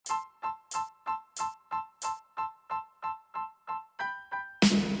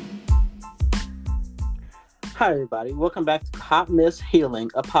Hi, everybody. Welcome back to Hot Mess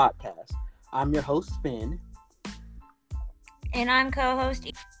Healing, a podcast. I'm your host, Finn. And I'm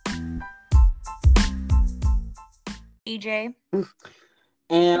co-host EJ.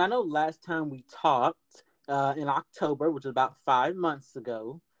 And I know last time we talked in October, which was about 5 months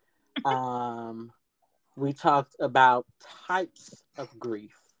ago, we talked about types of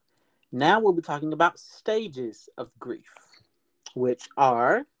grief. Now we'll be talking about stages of grief, which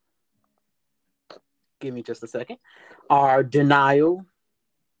are, give me just a second, are denial,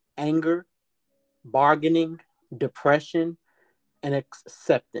 anger, bargaining, depression, and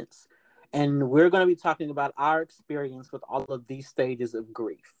acceptance. And we're going to be talking about our experience with all of these stages of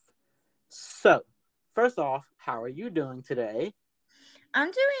grief. So, first off, how are you doing today?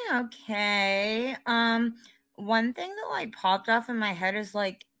 I'm doing okay. One thing that popped off in my head is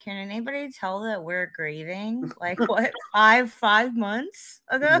can anybody tell that we're grieving? What, 5 months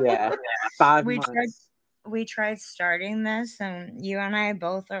ago? Yeah, 5 we tried months. we tried starting this, and you and I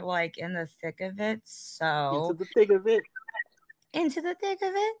both are in the thick of it. Into So the thick of it. into the thick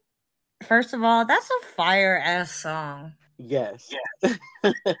of it. First of all, that's a fire ass song. Yes.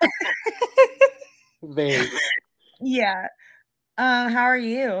 Very. Yeah. How are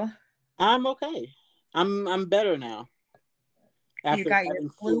you? I'm okay. I'm better now. You After got your having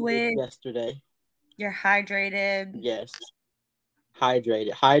fluid fluid. yesterday. You're hydrated. Yes.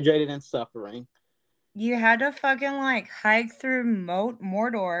 Hydrated and suffering. You had to fucking hike through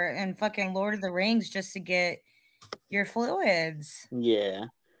Mordor and fucking Lord of the Rings just to get your fluids. Yeah.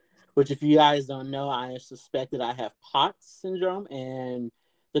 Which, if you guys don't know, I suspect that I have POTS syndrome, and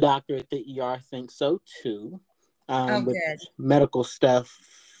the doctor at the ER thinks so too. Oh, With good. medical stuff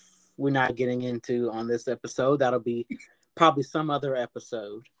we're not getting into on this episode. That'll be probably some other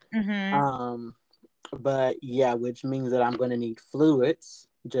episode. Mm-hmm. But yeah, which means that I'm going to need fluids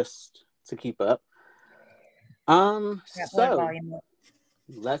just to keep up. That blood So volume.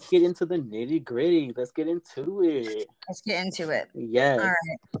 let's get into the nitty gritty. Let's get into it. Let's get into it. Yes. All right.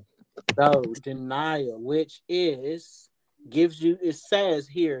 So denial, which is it says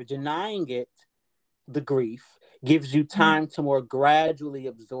here, denying it, the grief, gives you time to more gradually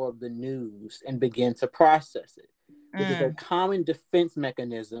absorb the news and begin to process it. This is a common defense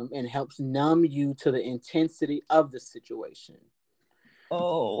mechanism and helps numb you to the intensity of the situation.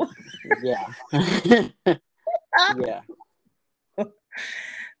 Oh. Yeah. Yeah.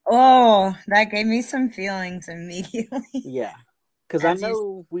 Oh, that gave me some feelings immediately. Yeah. Because I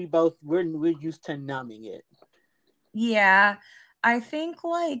know we're used to numbing it. Yeah. I think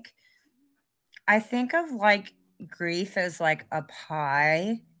of grief as a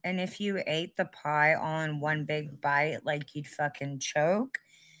pie, and if you ate the pie on one big bite, you'd fucking choke.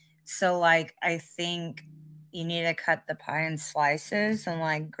 So I think you need to cut the pie in slices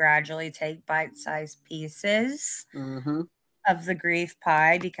and gradually take bite-sized pieces Mm-hmm. of the grief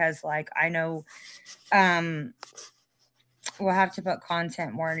pie, because I know we'll have to put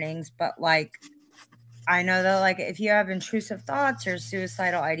content warnings, but I know that if you have intrusive thoughts or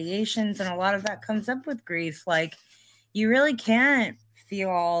suicidal ideations, and a lot of that comes up with grief, you really can't feel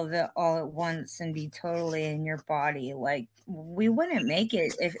all of it all at once and be totally in your body. We wouldn't make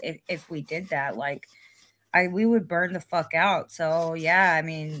it if we did that. We would burn the fuck out. So yeah, I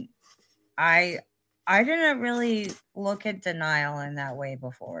mean, I didn't really look at denial in that way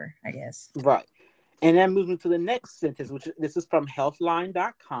before, I guess. Right. And then moving to the next sentence, which this is from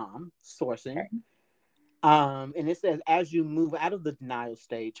healthline.com sourcing. Okay. And it says, as you move out of the denial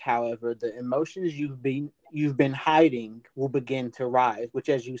stage, however, the emotions you've been hiding will begin to rise, which,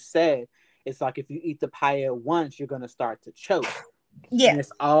 as you said, it's like if you eat the pie at once, you're going to start to choke. Yeah. And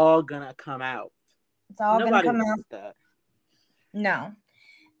it's all going to come out. It's all going to come out. That. No.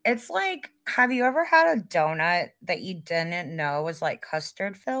 It's have you ever had a donut that you didn't know was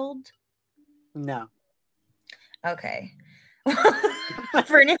custard filled? No. Okay.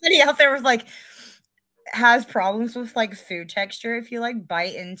 For anybody out there was has problems with food texture, if you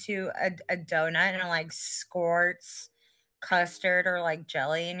bite into a donut and it squirts custard or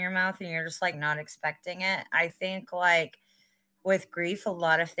jelly in your mouth and you're just not expecting it, I think with grief a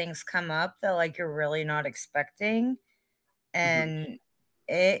lot of things come up that you're really not expecting, and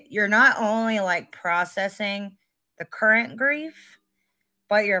you're not only processing the current grief,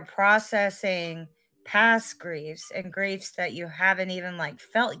 but you're processing past griefs and griefs that you haven't even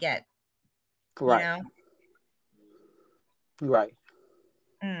felt yet. Right. You know? Right.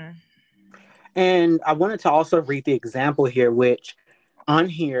 And I wanted to also read the example here, which on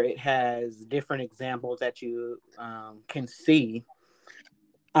here it has different examples that you can see.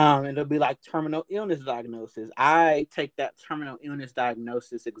 It'll be like terminal illness diagnosis. I take that terminal illness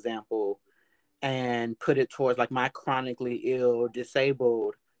diagnosis example and put it towards like my chronically ill,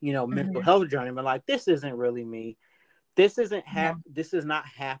 disabled, mental Mhm. health journey. But like, this isn't really me. This isn't Yeah. This is not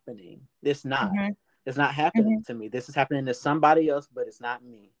happening. This not. Mhm. It's not happening Mhm. to me. This is happening to somebody else, but it's not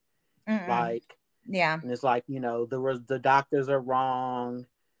me. Mm-mm. Like, Yeah. and it's like, the doctors are wrong.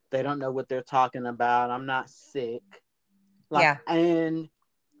 They don't know what they're talking about. I'm not sick. Like, Yeah. and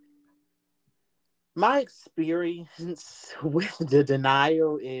my experience with the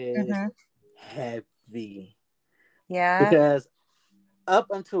denial is Mhm. heavy Yeah. because up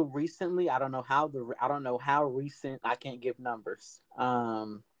until recently, I don't know how recent. I can't give numbers.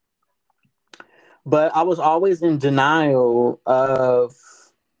 But I was always in denial of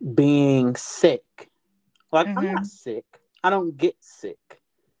being sick. Like, I'm not Mhm. sick. I don't get sick.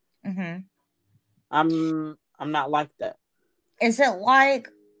 Mhm. I'm not like that. Is it like,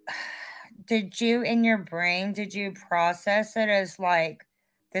 did you in your brain, did you process it as like,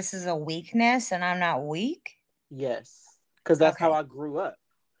 this is a weakness and I'm not weak? Yes, because that's how Okay. I grew up.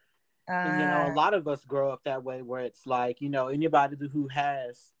 And a Uh, lot of us grow up that way, where it's like, anybody who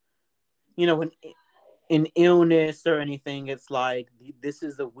has, an illness or anything, it's like, this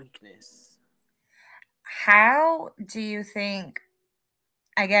is a weakness. how do you think,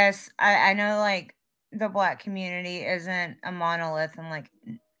 I guess, I know like the Black community isn't a monolith and like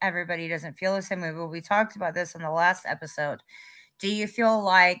everybody doesn't feel the same way, but we talked about this in the last episode. Do you feel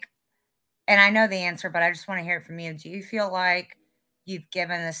like, and I know the answer, but I just want to hear it from you. Do you feel like you've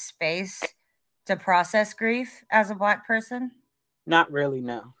given the space to process grief as a Black person? Not really,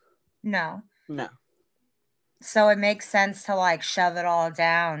 no. No. No. So it makes sense to like shove it all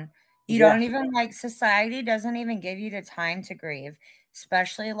down. You Yeah. don't even like, society doesn't even give you the time to grieve,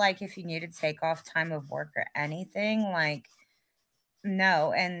 especially like if you need to take off time of work or anything. Like,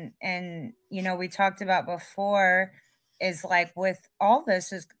 no. And we talked about before is like with all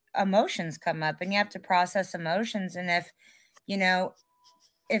this is emotions come up and you have to process emotions. And you know,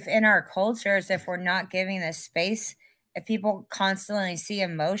 if in our cultures, if we're not giving this space, if people constantly see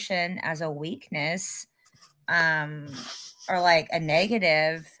emotion as a weakness, um, or like a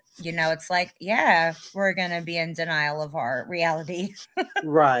negative, it's like, yeah, we're gonna be in denial of our reality.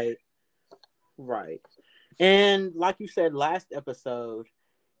 Right. Right. And like you said last episode,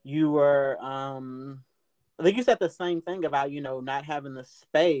 you were I think you said the same thing about, not having the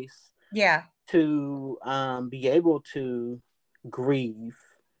space Yeah, to be able to grieve,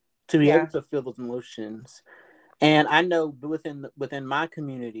 to be able yeah. to feel those emotions. And I know within my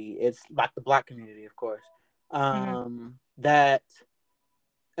community, it's like the Black community, of course, Hmm. that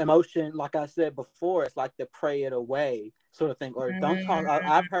emotion, like I said before, it's like the pray it away sort of thing, or don't talk.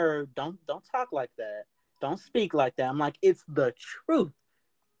 I've heard don't talk like that, don't speak like that. I'm like, it's the truth,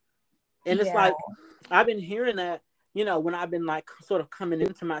 and it's Yeah. like I've been hearing that. When I've been like sort of coming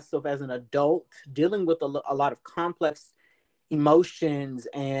into myself as an adult, dealing with a lot of complex emotions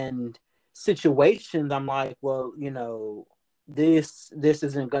and situations, I'm like, well, this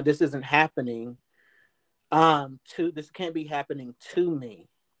isn't happening. To This can't be happening to me,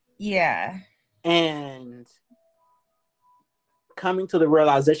 Yeah. and coming to the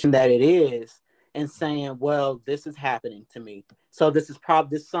realization that it is, and saying, well, this is happening to me, so this is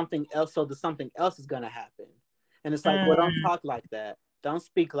probably this something else. So this something else is going to happen, and it's like, well, don't Mm, talk like that. Don't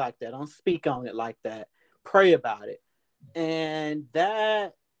speak like that. Don't speak on it like that. Pray about it. And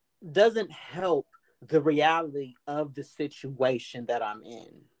that doesn't help the reality of the situation that I'm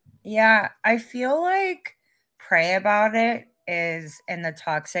in. yeah. I feel like pray about it is in the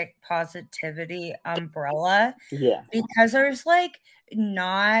toxic positivity umbrella Yeah. because there's like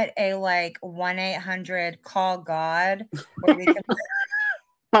not a like 1-800 call God where we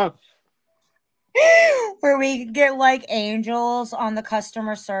can where we get like angels on the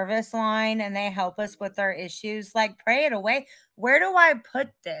customer service line and they help us with our issues. Like, pray it away. Where do I put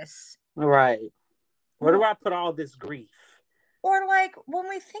this? Right. Where do Well, I put all this grief? or like when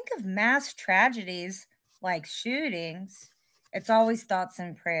we think of mass tragedies like shootings, it's always thoughts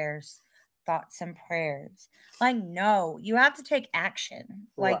and prayers. Thoughts and prayers. Like, no, you have to take action.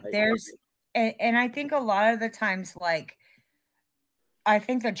 Like, Right. and I think a lot of the times, like, I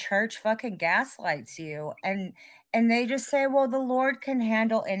think the church fucking gaslights you and they just say, "Well, the Lord can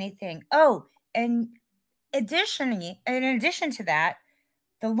handle anything." Oh, and in addition to that,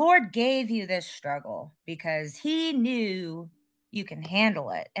 the Lord gave you this struggle because he knew you can handle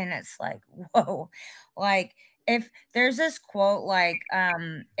it. And it's like, whoa. Like if there's this quote like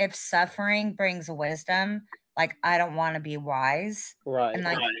if suffering brings wisdom, like I don't want to be wise. Right. And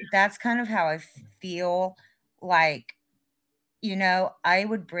like that's kind of how I feel like I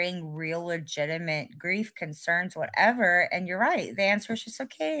would bring real legitimate grief, concerns, whatever. And you're right. The answer is just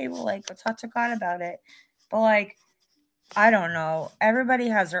okay. Well, like, let's talk to God about it. But like, I don't know. Everybody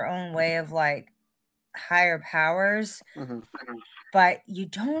has their own way of like higher powers, Mhm. but you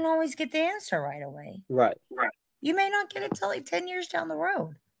don't always get the answer right away. Right. You may not get it till like 10 years down the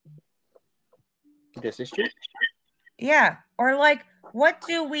road. This is true. Yeah. Or like, what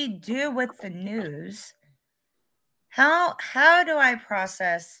do we do with the news? How do I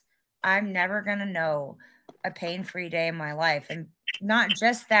process I'm never gonna know a pain-free day in my life? And not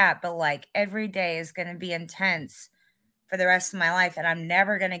just that, but like every day is gonna be intense for the rest of my life, and I'm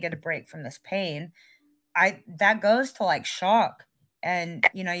never gonna get a break from this pain. That goes to like shock. And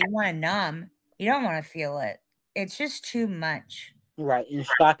you want to numb. You don't want to feel it. It's just too much. Right. And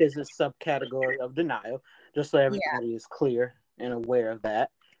shock is a subcategory of denial, just so Yeah. everybody is clear and aware of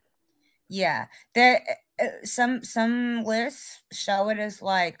that. Yeah. There some lists show it as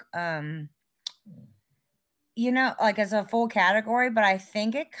like like as a full category, but I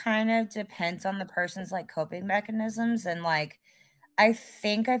think it kind of depends on the person's like coping mechanisms. And like I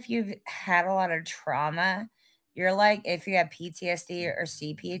think if you've had a lot of trauma, you're like, if you have PTSD or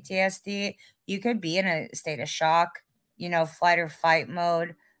CPTSD, you could be in a state of shock, flight or fight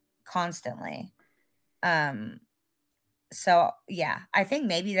mode constantly. So yeah, I think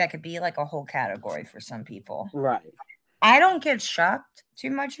maybe that could be like a whole category for some people. Right. I don't get shocked too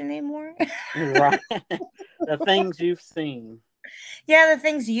much anymore. Right. The things you've seen. Yeah, the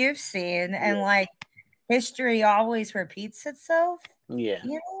things you've seen, and like history always repeats itself. Yeah.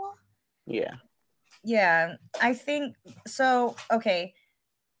 You know? Yeah. Yeah, I think so. Okay,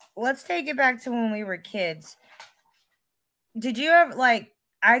 let's take it back to when we were kids. Did you ever like?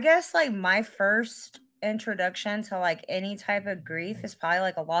 I guess like my first introduction to like any type of grief is probably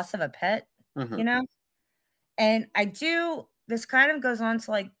like a loss of a pet. Mm-hmm. You know, and I do. This kind of goes on to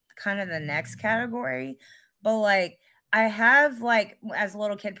like kind of the next category, but like I have like as a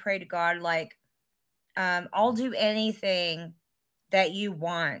little kid prayed to God like, I'll do anything that you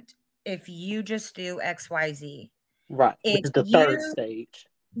want if you just do XYZ. Right. Which If is the third stage.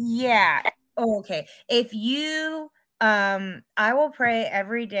 yeah. Oh, okay. If you I will pray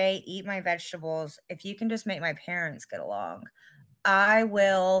every day, eat my vegetables. If you can just make my parents get along. I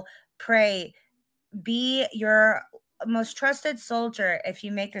will pray, be your most trusted soldier if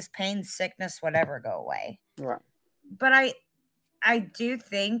you make this pain, sickness, whatever go away. Right. But I do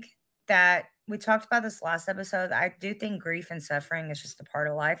think that we talked about this last episode. I do think grief and suffering is just a part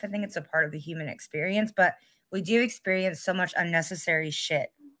of life. I think it's a part of the human experience, but we do experience so much unnecessary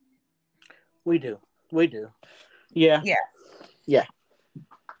shit. We do. Yeah. Yeah. Yeah.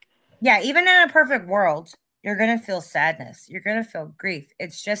 Yeah. Even in a perfect world, you're going to feel sadness. You're going to feel grief.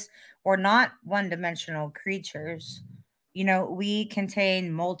 It's just, we're not one dimensional creatures. We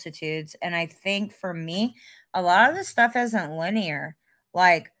contain multitudes. And I think for me, a lot of this stuff isn't linear.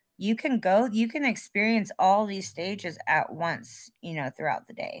 Like, you can experience all these stages at once, throughout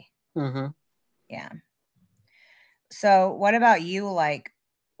the day. Mm-hmm. Yeah. So, what about you? Like,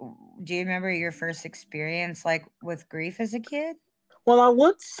 do you remember your first experience like with grief as a kid? Well, I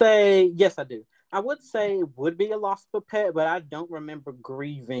would say yes, I do. I would say it would be a loss of a pet, but I don't remember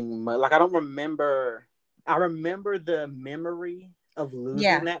grieving much. Like I don't remember. I remember the memory of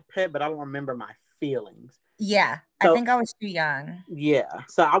losing that pet, but I don't remember my feelings. Yeah, so, I think I was too young. Yeah,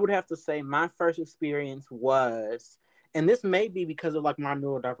 so I would have to say my first experience was, and this may be because of like my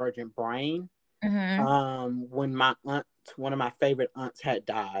neurodivergent brain. Mm-hmm. When my aunt, one of my favorite aunts, had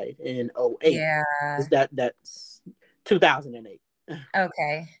died in 2008. Yeah, that's 2008.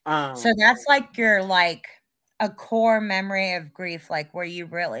 Okay, so that's like your like a core memory of grief, like where you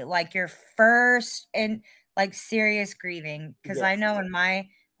really like your first and like serious grieving. Because yes. I know when my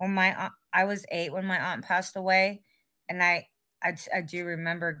aunt, I was 8 when my aunt passed away, and I do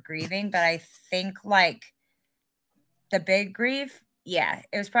remember grieving, but I think like the big grief, yeah,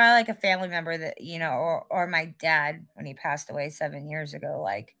 it was probably like a family member that or my dad when he passed away 7 years ago.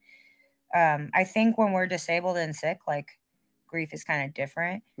 Like, I think when we're disabled and sick, like grief is kind of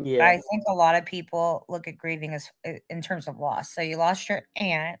different. Yeah. But I think a lot of people look at grieving as in terms of loss. So you lost your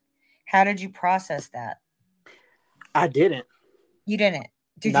aunt. How did you process that? I didn't. You didn't?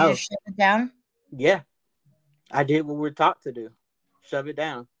 Did you just shut it down? Yeah. I did what we're taught to do. Shove it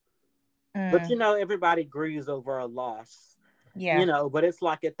down. But everybody grieves over a loss. Yeah. But it's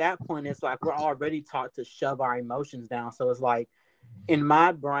like at that point, it's like we're already taught to shove our emotions down. So it's like in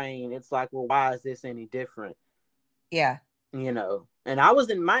my brain, it's like, well, why is this any different? Yeah. And I was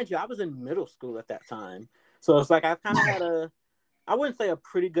in middle school at that time. So it's like I kind of had I wouldn't say a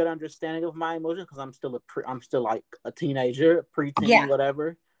pretty good understanding of my emotions because I'm still like a teenager, preteen, Yeah.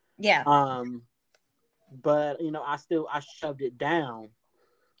 whatever. Yeah. But I shoved it down.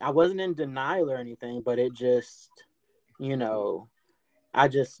 I wasn't in denial or anything, but it just, you know, I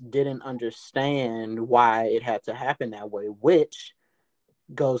just didn't understand why it had to happen that way, which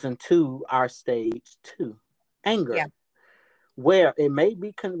goes into our stage 2, Yeah. anger, where it may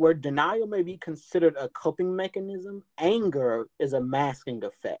be where denial may be considered a coping mechanism. Anger is a masking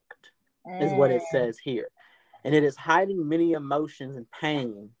effect, is what it says here, and it is hiding many emotions and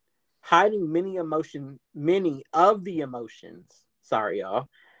pain, hiding many of the emotions. Sorry, y'all,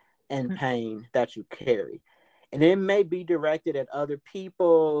 and pain that you carry. And it may be directed at other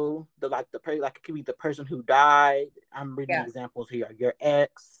people, like it could be the person who died. I'm reading Yeah. examples here, your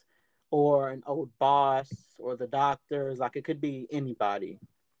ex, or an old boss, or the doctors. Like it could be anybody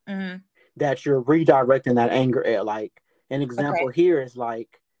that you're redirecting that anger at. Like an example Okay. here is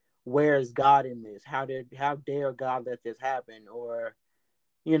like, where is God in this? How dare God let this happen? Or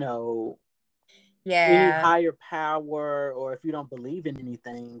you know, any Yeah. higher power, or if you don't believe in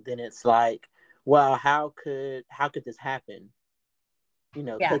anything, then it's like, well, how could this happen?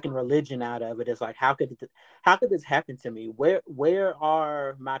 Yeah. Taking religion out of it, it's like, how could this happen to me? Where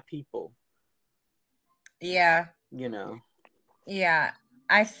are my people? Yeah. You know. Yeah.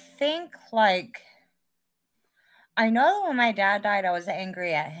 I think like I know when my dad died, I was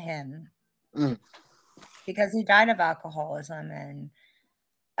angry at him Mm. because he died of alcoholism and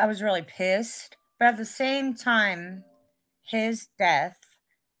I was really pissed. But at the same time, his death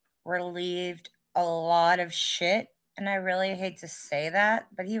relieved a lot of shit. And I really hate to say that,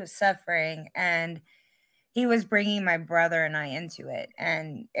 but he was suffering and he was bringing my brother and I into it.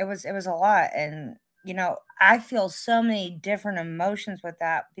 And it was a lot. And, I feel so many different emotions with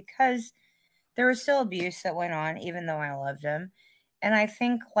that because there was still abuse that went on, even though I loved him. And I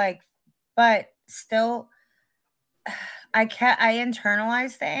think like, but still, I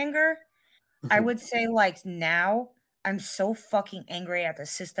internalized the anger. I would say like now I'm so fucking angry at the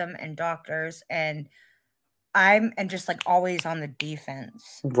system and doctors and just like always on the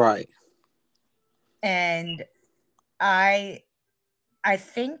defense. Right. And I I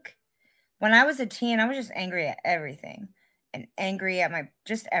think when I was a teen, I was just angry at everything and angry at my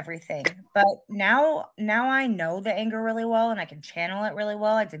just everything. But now I know the anger really well and I can channel it really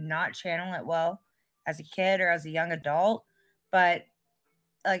well. I did not channel it well as a kid or as a young adult, but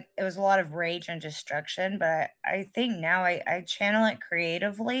like it was a lot of rage and destruction. But I think now I channel it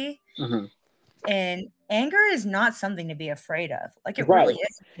creatively. Mm-hmm. And anger is not something to be afraid of. Like it Right. really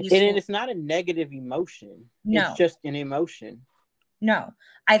is And useful. it's not a negative emotion. It's No, just an emotion. no.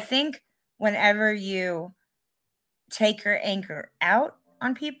 I think whenever you take your anger out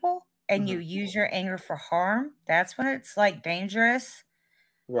on people and you Mm-hmm. use your anger for harm, that's when it's like dangerous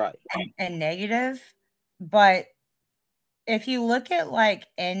Right. and negative. But if you look at like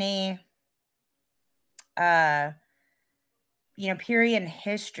any uh period in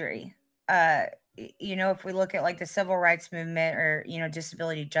history, uh if we look at like the civil rights movement or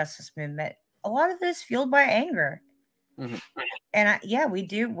disability justice movement, a lot of this fueled by anger. Mm-hmm. And yeah, we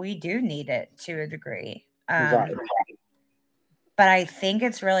do need it to a degree. Right. But I think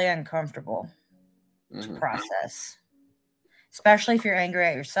it's really uncomfortable to Mm-hmm. process, especially if you're angry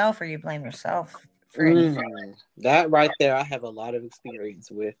at yourself or you blame yourself for anything. That right there, I have a lot of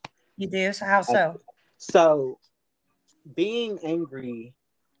experience with. You do? So how Uh, so? So, being angry,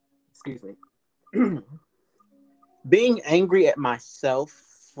 excuse me, being angry at myself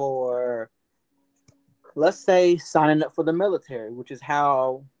for, let's say, signing up for the military, which is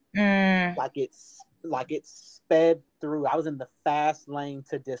how Mm, like it's sped through. I was in the fast lane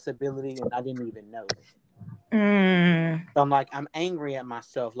to disability and I didn't even know it. mm, So I'm angry at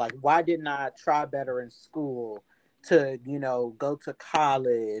myself. Like, why didn't I try better in school to, go to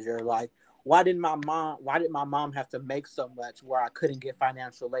college? Or like, why did my mom have to make so much where I couldn't get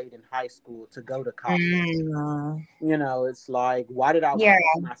financial aid in high school to go to college? mm. It's like, why did I Yeah,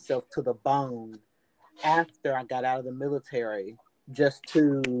 work myself to the bone after I got out of the military just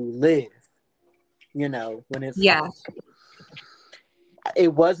to live? When it's yeah. like,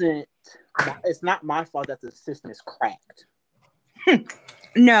 it wasn't, it's not my fault that the system is cracked.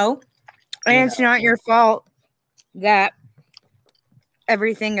 No, You and it's know, not your fault that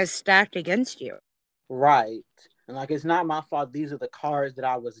everything is stacked against you. right. And like, it's not my fault. These are the cards that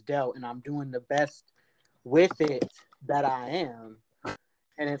I was dealt, and I'm doing the best with it that I am.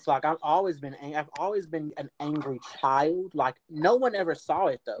 And it's like, I've always been an angry child. Like, no one ever saw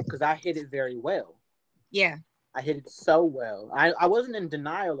it though, because I hid it very well. Yeah. I hid it so well. I wasn't in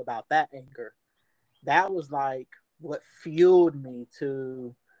denial about that anger. That was like what fueled me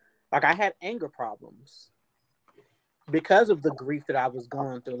to, like, I had anger problems because of the grief that I was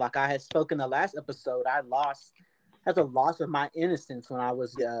going through. Like I had spoken the last episode, had the loss of my innocence when I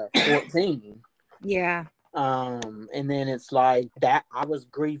was 14. Yeah. And then it's like that I was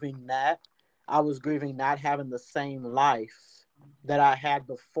grieving that. I was grieving not having the same life that I had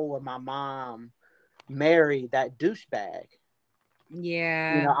before my mom married that douchebag.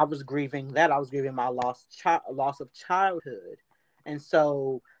 Yeah. I was grieving that. I was grieving my loss of childhood. And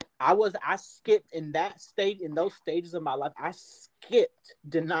so I skipped in those stages of my life. I skipped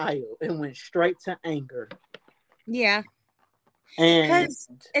denial and went straight to anger. Yeah. And because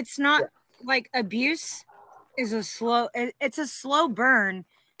it's not like abuse is it's a slow burn,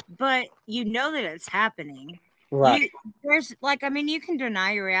 but you know that it's happening. Right. You can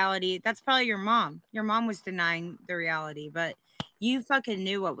deny your reality. That's probably your mom. Your mom was denying the reality, but you fucking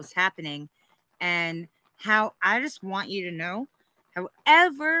knew what was happening. And how I just want you to know,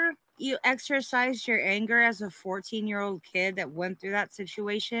 however you exercised your anger as a 14-year-old kid that went through that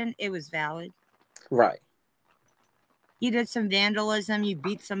situation, it was valid. Right. You did some vandalism, you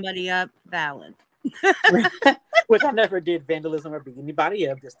beat somebody up, valid. Which I never did vandalism or beat anybody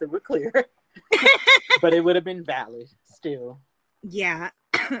up, just so we're clear. But it would have been valid still. Yeah.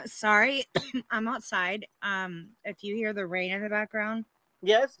 Sorry, I'm outside. If you hear the rain in the background.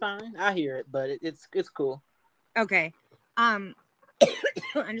 Yeah, it's fine. I hear it, but it's cool. Okay. I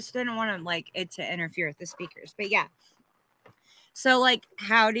just didn't want it to interfere with the speakers. But yeah. So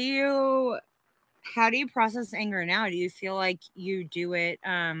how do you process anger now? Do you feel like you do it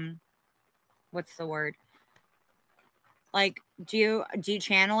what's the word? Do you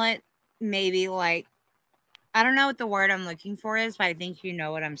channel it? Maybe I don't know what the word I'm looking for is, but I think you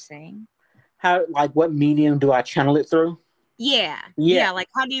know what I'm saying. How, what medium do I channel it through? Yeah.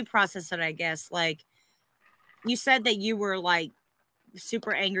 How do you process it, I guess? You said that you were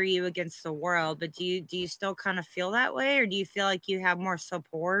super angry you against the world, but do you still kind of feel that way, or do you feel like you have more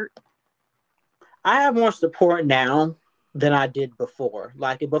support? I have more support now than I did before.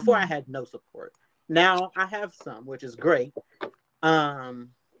 Before I had no support. Now I have some, which is great.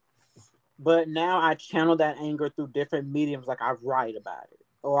 But now I channel that anger through different mediums. I write about it,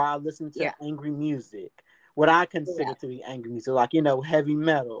 or I listen to angry music, what I consider to be angry music, heavy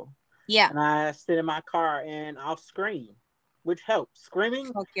metal. Yeah. And I sit in my car and I'll scream, which helps.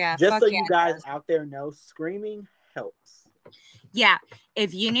 Screaming, you guys out there know, screaming helps. Yeah.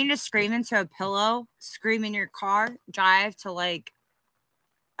 If you need to scream into a pillow, scream in your car, drive to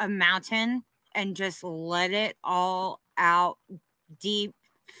a mountain and just let it all out deep,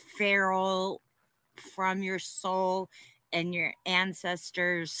 feral from your soul and your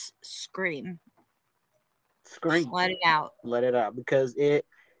ancestors. Scream. Let it out. Let it out, because it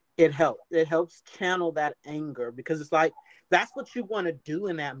helps. It helps channel that anger, because it's that's what you want to do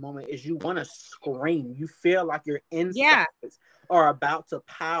in that moment, is you want to scream. You feel like your insides are about to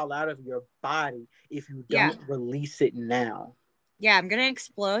pile out of your body if you don't release it now. Yeah, I'm gonna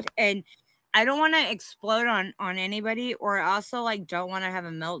explode, and I don't want to explode on anybody, or also don't want to have a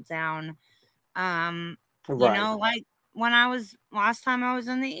meltdown. When last time I was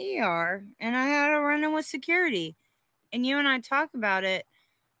in the ER and I had a run-in with security, and you and I talk about it,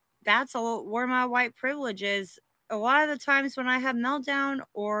 that's where my white privilege is. A lot of the times when I have meltdowns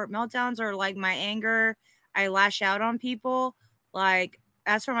or my anger, I lash out on people.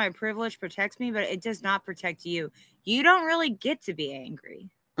 That's where my privilege protects me, but it does not protect you. You don't really get to be angry.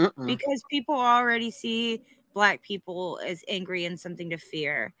 Because people already see Black people as angry and something to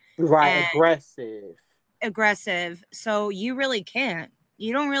fear. Right, aggressive. So you really can't.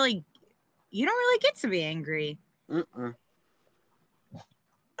 You don't really get to be angry. Because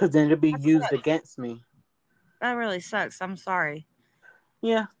then it'll be used against me. That really sucks. I'm sorry.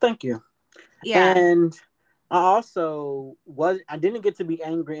 Yeah, thank you. Yeah. And I didn't get to be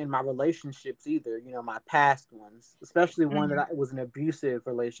angry in my relationships either, my past ones, especially one that was an abusive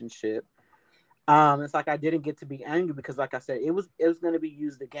relationship. It's I didn't get to be angry because, like I said, it was going to be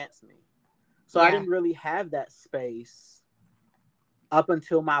used against me. So I didn't really have that space up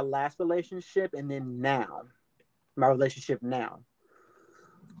until my last relationship, and then my relationship now,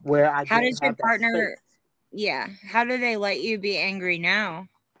 where I how does your partner? Yeah, how do they let you be angry now?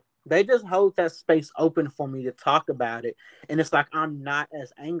 They just hold that space open for me to talk about it, and it's I'm not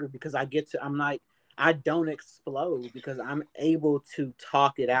as angry because I don't explode because I'm able to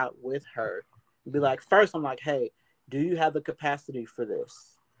talk it out with her. Be first I'm hey, do you have the capacity for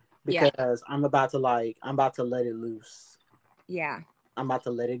this? Because I'm about to let it loose. Yeah. I'm about to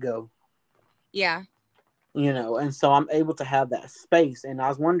let it go. Yeah. And so I'm able to have that space. And I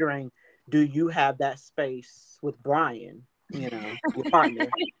was wondering, do you have that space with Brian, your partner?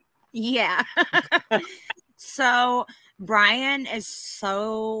 Yeah. So Brian is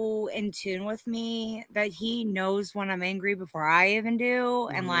so in tune with me that he knows when I'm angry before I even do.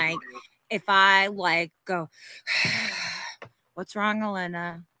 And like, if I like go, what's wrong,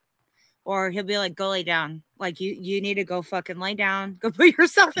 Elena? Or he'll be like, go lay down. Like you need to go fucking lay down. Go put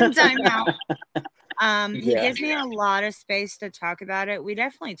yourself in timeout. He gives me a lot of space to talk about it. We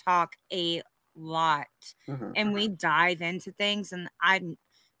definitely talk a lot, and we dive into things. And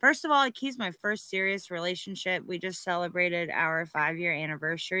first of all, like, he's my first serious relationship. We just celebrated our 5-year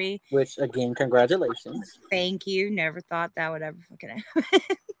anniversary. Which, again, congratulations. Thank you. Never thought that would ever fucking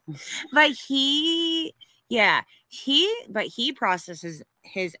happen. But he processes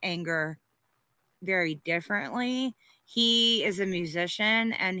his anger very differently. He is a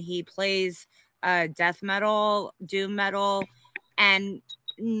musician and he plays death metal, doom metal, and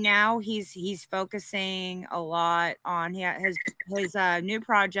now he's focusing a lot on his new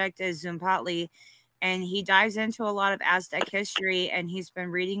project is Zumpatli, and he dives into a lot of Aztec history, and he's been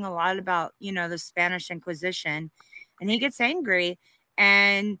reading a lot about the Spanish Inquisition, and he gets angry.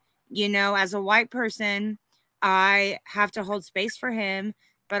 And as a white person, I have to hold space for him,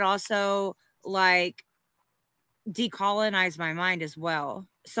 but also like decolonize my mind as well,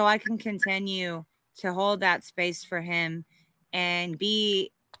 so I can continue to hold that space for him and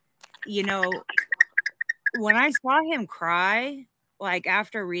be, when I saw him cry, like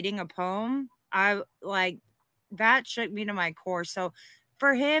after reading a poem, I like that shook me to my core. So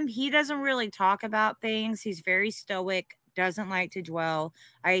for him, he doesn't really talk about things. He's very stoic, doesn't like to dwell.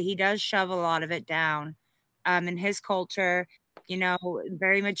 He does shove a lot of it down. In his culture,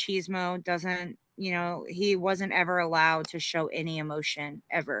 very machismo, doesn't, he wasn't ever allowed to show any emotion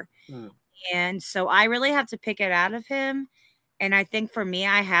ever. And so I really have to pick it out of him. And I think for me,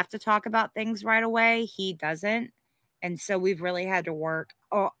 I have to talk about things right away. He doesn't. And so we've really had to work,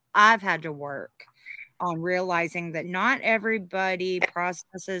 or I've had to work on realizing that not everybody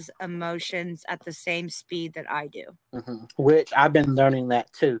processes emotions at the same speed that I do. Which I've been learning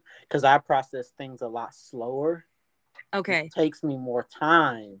that too, because I process things a lot slower. Okay. It takes me more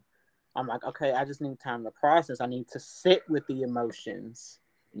time. I'm like, okay, I just need time to process. I need to sit with the emotions.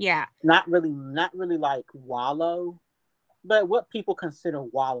 Yeah. Not really like wallow, but what people consider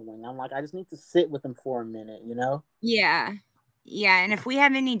wallowing. I'm like, I just need to sit with them for a minute, Yeah. Yeah. And if we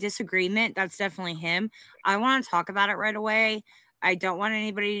have any disagreement, that's definitely him. I want to talk about it right away. I don't want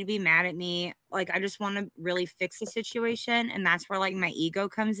anybody to be mad at me. Like, I just want to really fix the situation. And that's where like my ego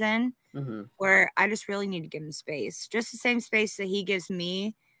comes in, where I just really need to give him space. Just the same space that he gives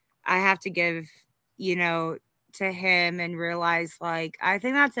me, I have to give, to him, and realize, like, I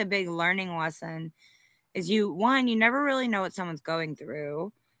think that's a big learning lesson is you never really know what someone's going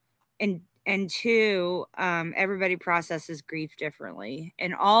through. And two, everybody processes grief differently.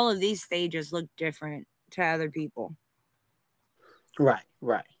 And all of these stages look different to other people.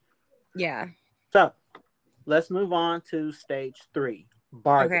 Right. Yeah. So let's move on to stage 3,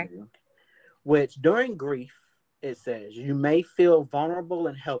 bargaining. Okay. Which during grief, it says, you may feel vulnerable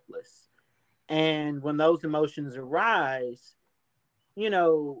and helpless. And when those emotions arise, you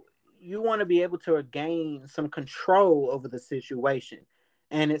want to be able to regain some control over the situation.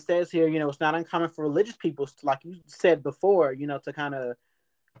 And it says here, it's not uncommon for religious people, like you said before, to kind of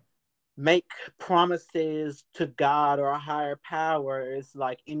make promises to God or a higher power is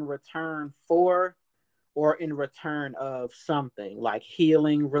like in return for or in return of something like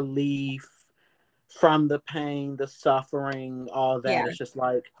healing, relief from the pain, the suffering, all that. Yeah. It's just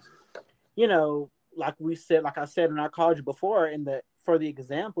like, like we said, like I said, and I called you before, for the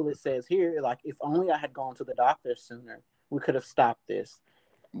example, it says here, like, if only I had gone to the doctor sooner, we could have stopped this.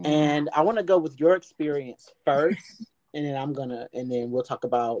 And I want to go with your experience first, and then we'll talk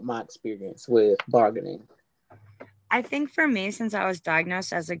about my experience with bargaining. I think for me, since I was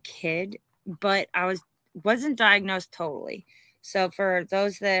diagnosed as a kid, but I wasn't diagnosed totally. So for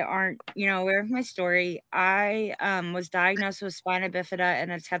those that aren't, aware of my story, I was diagnosed with spina bifida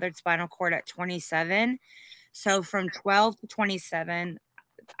and a tethered spinal cord at 27. So from 12 to 27,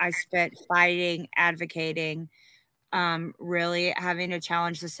 I spent fighting, advocating, really having to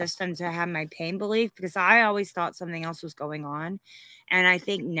challenge the system to have my pain belief, because I always thought something else was going on. And I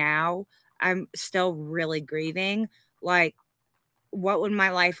think now I'm still really grieving. Like, what would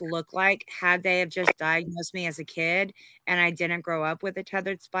my life look like had they have just diagnosed me as a kid and I didn't grow up with a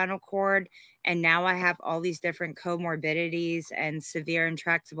tethered spinal cord? And now I have all these different comorbidities and severe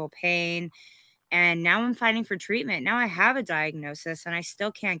intractable pain. And now I'm fighting for treatment. Now I have a diagnosis and I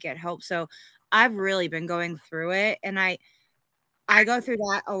still can't get help. So I've really been going through it. And I go through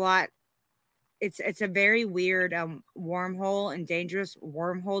that a lot it's a very weird wormhole and dangerous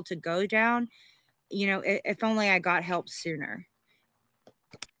wormhole to go down. If only I got help sooner.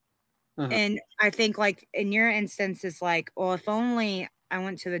 Mhm. And I think, like, in your instance, it's like, well, if only I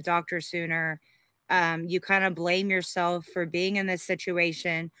went to the doctor sooner. You kind of blame yourself for being in this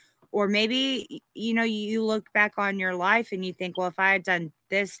situation. Or maybe, you look back on your life and you think, well, if I had done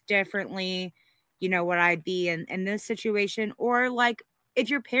this differently, would I be in this situation? Or like, if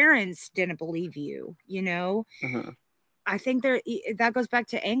your parents didn't believe you, Mhm. I think that goes back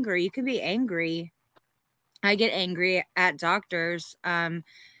to anger. You can be angry. I get angry at doctors. And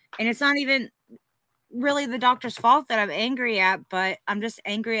it's not even really the doctor's fault that I'm angry at, but I'm just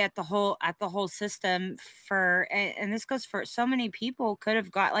angry at the whole system and this goes for so many people could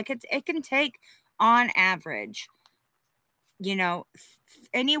have got, like, it can take on average,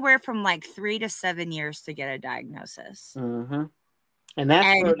 anywhere from like 3 to 7 years to get a diagnosis. Mhm. And that's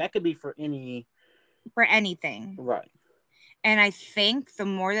And that could be for any, for anything. right. And I think the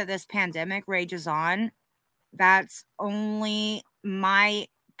more that this pandemic rages on, that's only my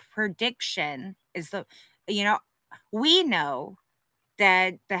prediction is we know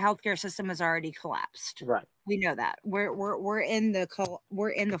that the healthcare system has already collapsed. Right. We know that we're in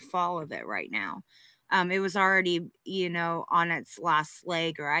the fall of it right now. It was already, on its last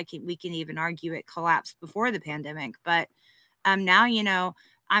leg, or we can even argue it collapsed before the pandemic. But now,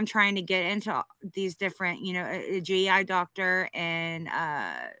 I'm trying to get into these different, a GI doctor and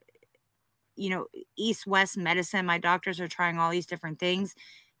East West medicine. My doctors are trying all these different things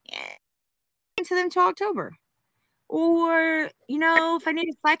into them till October. Or, if I need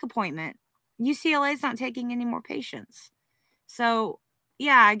a psych appointment, UCLA is not taking any more patients. So,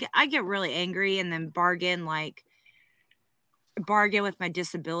 yeah, I get really angry and then bargain with my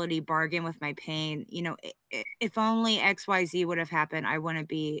disability, bargain with my pain. If only XYZ would have happened, I wouldn't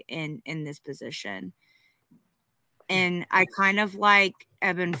be in this position. And I kind of like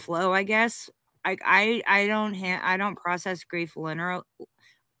ebb and flow, I guess. I don't process grief linearly.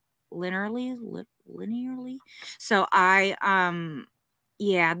 So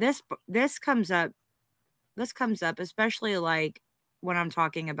yeah, this comes up especially like when I'm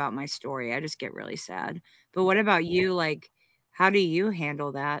talking about my story. I just get really sad. But what about you? Like, how do you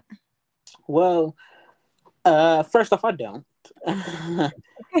handle that? Well, first off, I don't.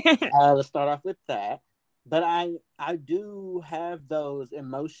 Let's start off with that. But I do have those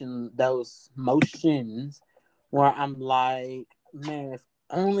motions where I'm like, man, if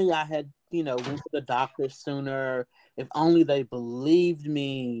only I had, went to the doctor sooner. If only they believed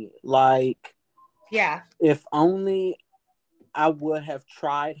me. Like, Yeah. if only I would have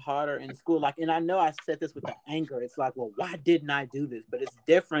tried harder in school. Like, and I know I said this with the anger. It's like, well, why didn't I do this? But it's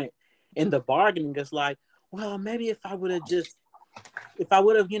different in the bargaining. It's like, well, maybe if I would have,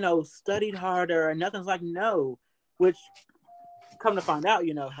 studied harder and nothing's like, no, which come to find out,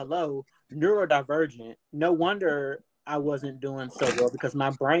 hello, neurodivergent. No wonder I wasn't doing so well because my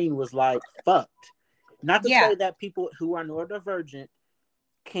brain was like fucked. Not to Yeah. say that people who are neurodivergent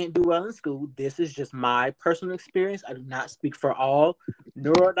can't do well in school. This is just my personal experience. I do not speak for all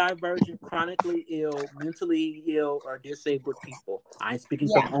neurodivergent, chronically ill, mentally ill, or disabled people. I'm speaking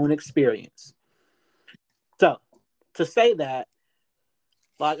Yeah. from own experience. So to say that,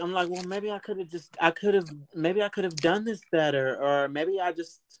 like, I'm like, well, maybe I could have done this better, or maybe I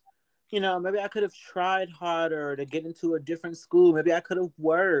just, maybe I could have tried harder to get into a different school. Maybe I could have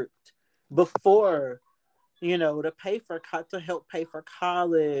worked before, to help pay for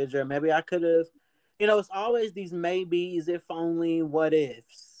college, or maybe I could have, it's always these maybes, if only, what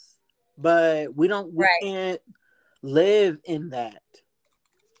ifs, but we can't live in that.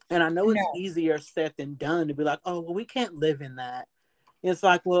 And I know it's easier said than done to be like, oh, well, we can't live in that. It's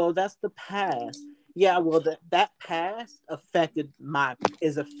like, well, that's the past. Yeah, well, that past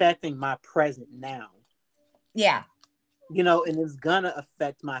is affecting my present now. Yeah. And it's gonna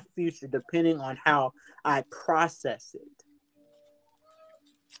affect my future depending on how I process it.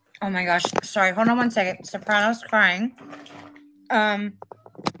 Oh my gosh. Sorry, hold on one second. Soprano's crying. Pause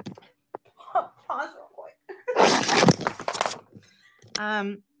real quick.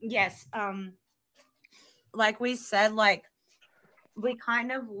 Yes. Like we said, like, we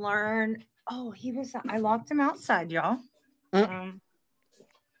kind of learn. Oh, I locked him outside, y'all.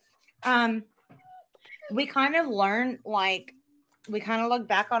 We kind of learn, like, we kind of look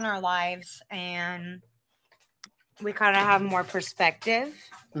back on our lives and we kind of have more perspective.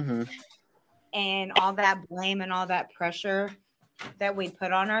 Mm-hmm. And all that blame and all that pressure that we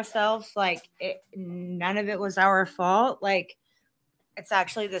put on ourselves, like, none of it was our fault. Like, it's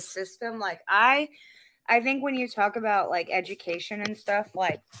actually the system. Like, I think when you talk about like education and stuff,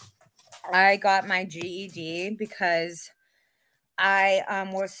 like, I got my GED because I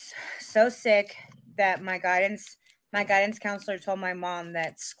was so sick that my guidance counselor told my mom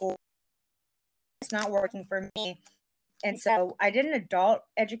that school is not working for me. And so I did an adult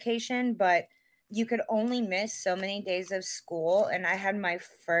education, but you could only miss so many days of school. And I had my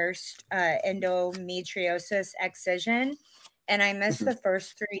first endometriosis excision, and I missed the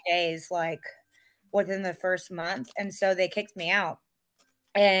first 3 days, like within the first month. And so they kicked me out.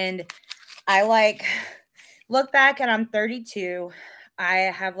 And I like look back and I'm 32. I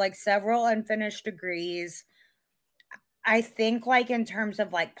have like several unfinished degrees. I think like in terms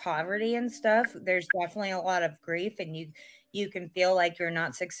of like poverty and stuff, there's definitely a lot of grief, and you can feel like you're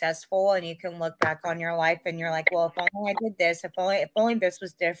not successful, and you can look back on your life and you're like, well, if only I did this, if only this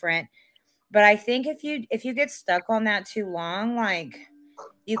was different. But I think if you get stuck on that too long, like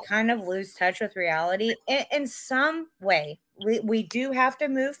you kind of lose touch with reality in some way. We do have to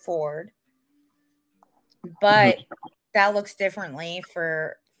move forward, but that looks differently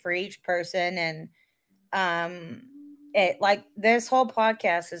for each person. And it like this whole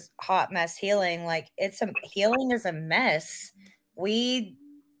podcast is hot mess healing. Like healing is a mess. We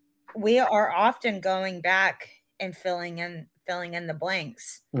are often going back and filling in the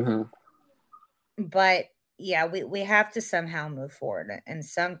blanks. Mm-hmm. But yeah, we have to somehow move forward in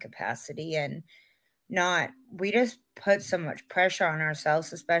some capacity, and not we just put so much pressure on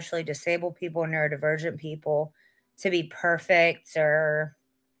ourselves, especially disabled people, neurodivergent people, to be perfect or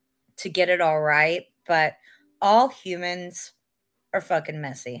to get it all right. But all humans are fucking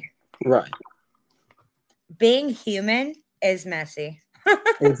messy. Right. Being human is messy.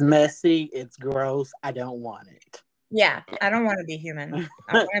 It's messy. It's gross. I don't want it. Yeah, I don't want to be human.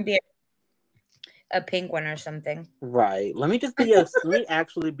 I want to be a penguin or something. Right. Let me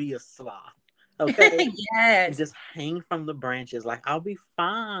actually be a sloth. Okay. Yes. And just hang from the branches. Like, I'll be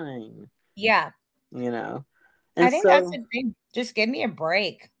fine. Yeah. You know? And I think that's the thing. Just give me a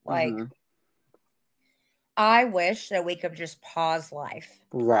break. Like, I wish that we could just pause life.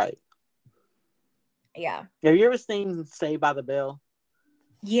 Right. Yeah. Have you ever seen Saved by the Bell?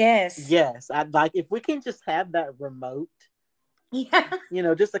 Yes. Yes. I'd like, if we can just have that remote. Yeah. You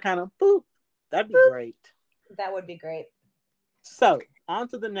know, just to kind of boop. That'd be great. That would be great. So, on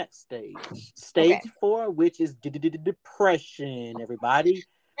to the next stage. Stage 4, which is depression, everybody.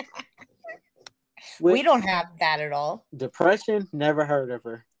 We don't have that at all. Depression, never heard of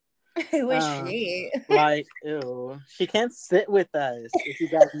her. Who is she? Like, ew. She can't sit with us. If you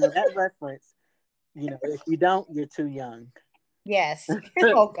guys know that reference, you know, if you don't, you're too young. Yes.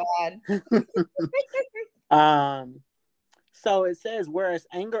 Oh, God. So it says, whereas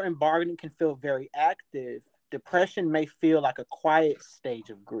anger and bargaining can feel very active, depression may feel like a quiet stage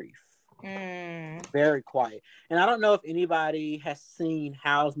of grief. Very quiet. And I don't know if anybody has seen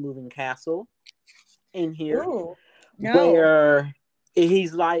Howl's Moving Castle in here. Ooh, no. Where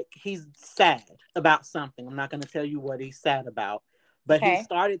he's sad about something. I'm not going to tell you what he's sad about. But he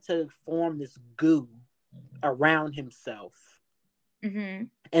started to form this goo around himself. Mm-hmm.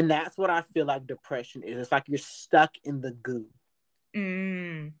 And that's what I feel like depression is. It's like you're stuck in the goo.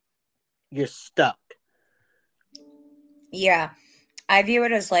 You're stuck. Yeah. I view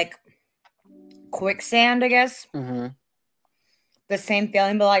it as like quicksand, I guess. Mm-hmm. The same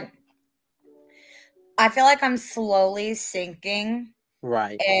feeling, but like I feel like I'm slowly sinking.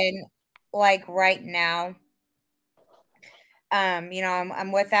 Right. And like right now, you know,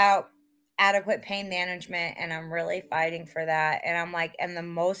 I'm without adequate pain management, and I'm really fighting for that. And I'm like in the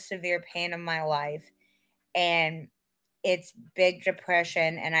most severe pain of my life, and it's big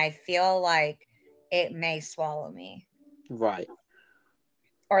depression, and I feel like it may swallow me. Right.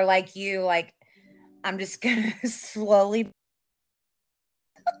 Or like you, like I'm just gonna slowly.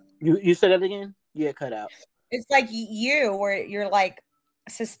 You said that again? Yeah, cut out. It's like you, where you're like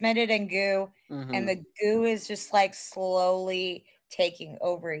suspended in goo, and the goo is just like slowly taking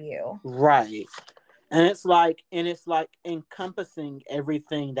over you. Right. And it's like encompassing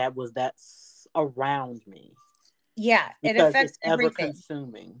everything that's around me. Yeah, it affects everything. Ever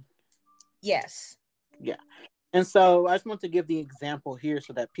consuming. Yes. Yeah. And so I just want to give the example here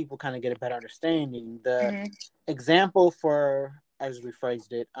so that people kind of get a better understanding. The example for, as we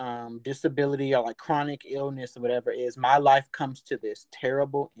phrased it, disability or like chronic illness or whatever is, my life comes to this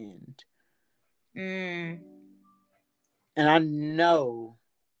terrible end. And I know,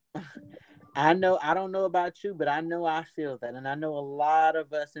 I don't know about you, but I know I feel that. And I know a lot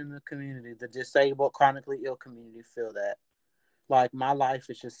of us in the community, the disabled, chronically ill community, feel that. Like, my life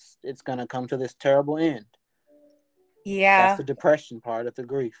is just, it's going to come to this terrible end. Yeah. That's the depression part of the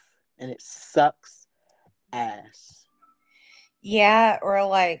grief. And it sucks ass. Yeah, or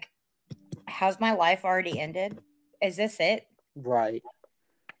like has my life already ended? Is this it? Right.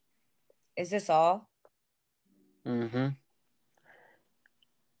 Is this all? Mm-hmm.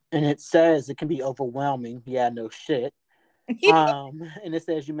 And it says it can be overwhelming. Yeah, no shit. And it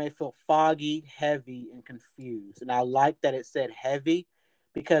says you may feel foggy, heavy, and confused. And I like that it said heavy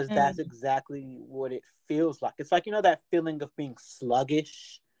because that's Mm, exactly what it feels like. It's like, that feeling of being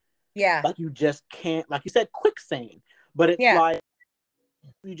sluggish, yeah. like you just can't, like you said, quicksand. But it's Yeah. like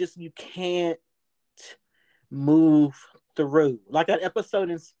you can't move through. Like that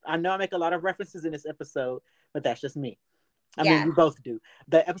episode, I know I make a lot of references in this episode, but that's just me. I mean, Yeah. we both do.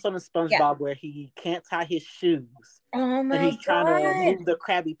 The episode of Yeah. SpongeBob where he can't tie his shoes Oh and my he's trying to God. move the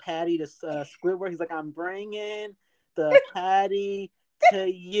Krabby Patty to Squidward. He's like, I'm bringing the patty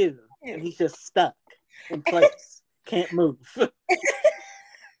to you. And he's just stuck in place. Can't move. Yeah.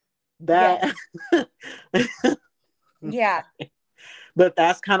 That. Yeah. But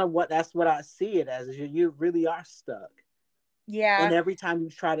that's what I see it as. Is you really are stuck. And Yeah. every time you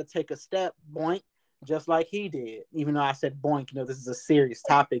try to take a step, boink, just like he did. Even though I said boink, this is a serious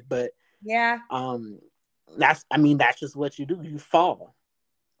topic, but Yeah. that's just what you do. You fall.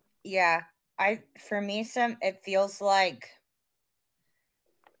 Yeah. For me, it feels like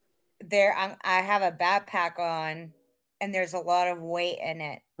I have a backpack on and there's a lot of weight in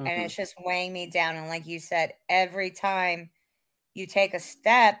it and Mm-hmm. it's just weighing me down. And like you said, every time you take a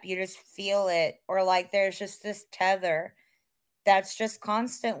step, you just feel it, or like there's just this tether that's just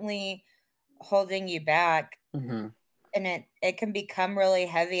constantly holding you back. Mm-hmm. And it can become really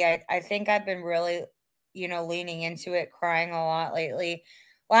heavy. I think I've been really, leaning into it, crying a lot lately.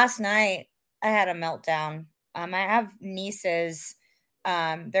 Last night I had a meltdown. I have nieces.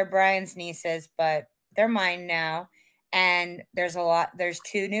 They're Brian's nieces, but they're mine now. And there's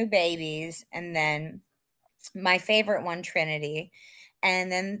two new babies, and then my favorite one, Trinity. And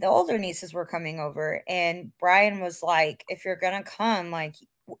then the older nieces were coming over, and Brian was like, if you're gonna come, like,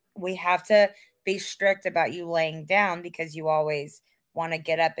 we have to be strict about you laying down because you always want to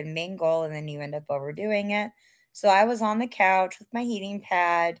get up and mingle and then you end up overdoing it. So I was on the couch with my heating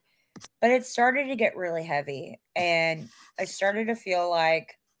pad, but it started to get really heavy and I started to feel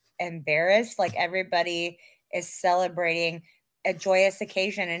like embarrassed, like everybody is celebrating a joyous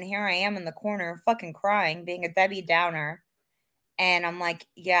occasion. And here I am in the corner fucking crying, being a Debbie Downer. And I'm like,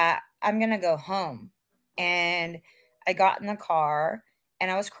 yeah, I'm going to go home. And I got in the car and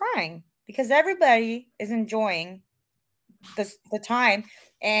I was crying because everybody is enjoying the time.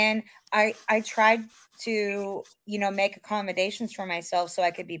 And I tried to, make accommodations for myself so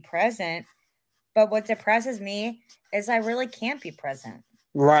I could be present. But what depresses me is I really can't be present.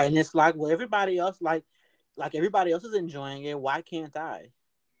 Right. And it's like, well, everybody else like everybody else is enjoying it. Why can't I?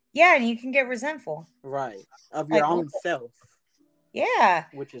 Yeah, and you can get resentful. Right. Of your Like, own self. yeah.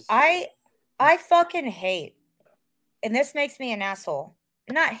 Which is I fucking hate, and this makes me an asshole.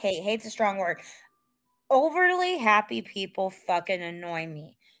 Not hate, hate's a strong word. Overly happy people fucking annoy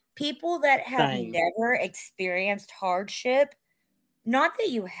me. People that have same. never experienced hardship. Not that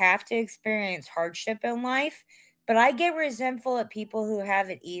you have to experience hardship in life, but I get resentful at people who have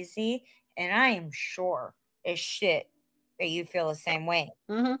it easy, and I am sure as shit that you feel the same way.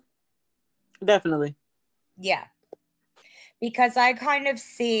 Mm-hmm. Definitely. Yeah. Because I kind of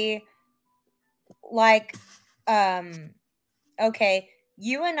see, like, okay,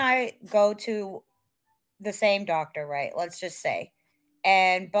 you and I go to the same doctor, right? Let's just say.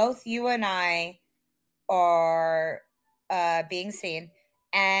 And both you and I are being seen,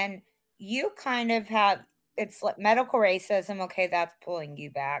 and you kind of have, it's like medical racism. Okay, that's pulling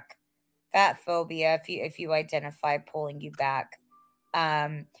you back. Fat phobia, if you identify, pulling you back.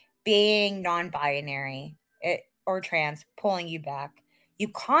 Um, Being non-binary, or trans, pulling you back. You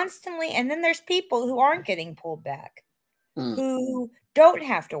constantly, and then there's people who aren't getting pulled back, who don't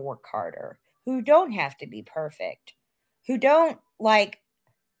have to work harder, who don't have to be perfect, who don't like,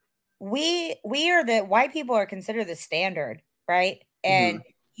 we are the white people are considered the standard, right? Mm-hmm. And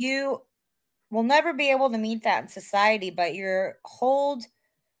you will never be able to meet that in society, but you're hold,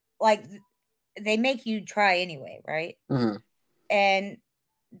 like, they make you try anyway, right? Mm-hmm. And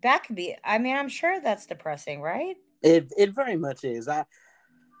that could be, I mean, I'm sure that's depressing, right? It very much is.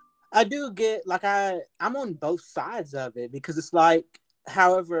 I do get like I'm on both sides of it because it's like,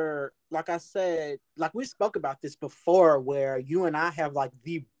 however, like I said, like we spoke about this before, where you and I have like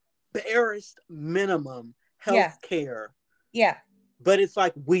the barest minimum Yeah. health care, Yeah. but it's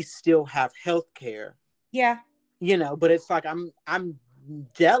like we still have health care, Yeah. but it's like I'm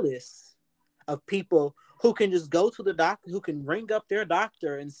jealous of people who can just go to the doctor, who can ring up their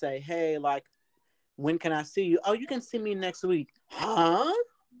doctor and say, hey, like, when can I see you? Oh, you can see me next week. Huh?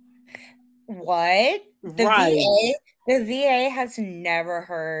 What? Right. The VA has never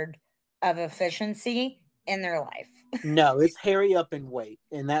heard of efficiency in their life. No, it's hurry up and wait.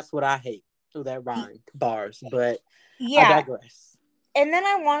 And that's what I hate. Oh, that rhymed bars, but I Yeah. digress. And then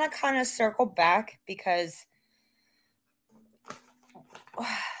I want to kind of circle back because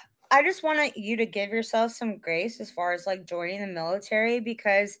I just want you to give yourself some grace as far as like joining the military,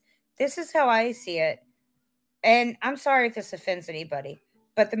 because this is how I see it. And I'm sorry if this offends anybody,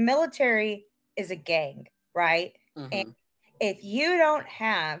 but the military is a gang, right? Mm-hmm. And if you don't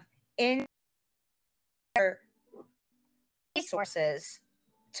have any resources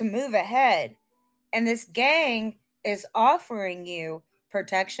to move ahead, and this gang is offering you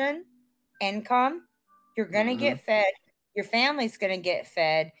protection, income, you're going to get fed, your family's going to get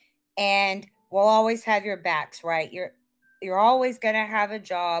fed, and we'll always have your backs, right? You're always going to have a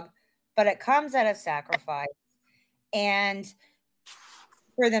job, but it comes at a sacrifice. And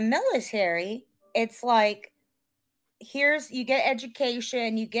for the military, it's like, you get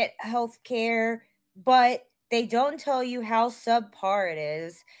education, you get health care, but they don't tell you how subpar it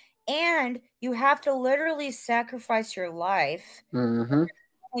is. And you have to literally sacrifice your life, Mm-hmm.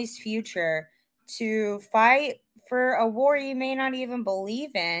 family's future, to fight for a war you may not even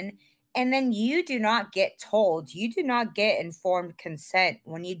believe in. And then you do not get told, you do not get informed consent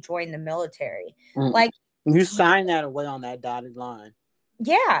when you join the military. Mm-hmm. Like, you sign that away on that dotted line.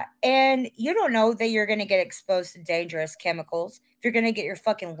 Yeah, and you don't know that you're going to get exposed to dangerous chemicals. If you're going to get your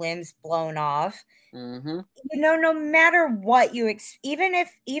fucking limbs blown off. Mm-hmm. No matter what even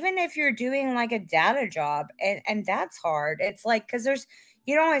if you're doing like a data job, and that's hard. It's like, because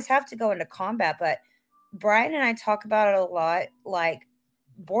you don't always have to go into combat, but Brian and I talk about it a lot, like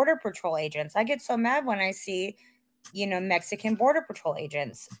border patrol agents. I get so mad when I see, Mexican border patrol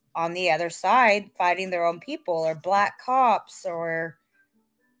agents on the other side fighting their own people, or black cops, or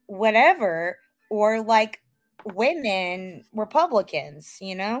whatever, or like women Republicans,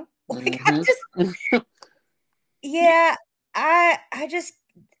 like Mm-hmm. yeah, I just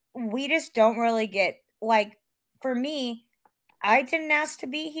we just don't really get, like, for me, I didn't ask to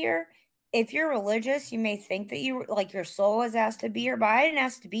be here. If you're religious, you may think that your soul was asked to be here, but I didn't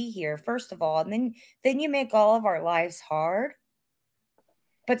ask to be here, first of all. And then you make all of our lives hard.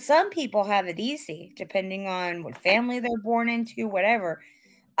 But some people have it easy, depending on what family they're born into, whatever.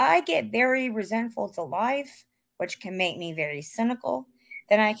 I get very resentful to life, which can make me very cynical.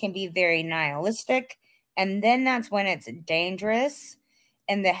 Then I can be very nihilistic. And then that's when it's dangerous.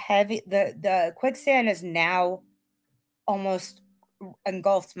 And the quicksand is now almost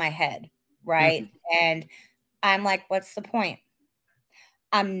engulfed my head, right? Mm-hmm. And I'm like, what's the point?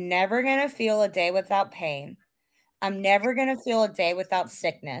 I'm never going to feel a day without pain. I'm never going to feel a day without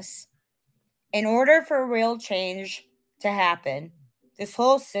sickness. In order for real change to happen, this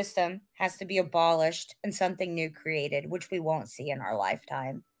whole system has to be abolished and something new created, which we won't see in our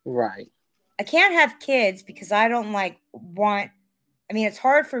lifetime. Right. I can't have kids because I don't it's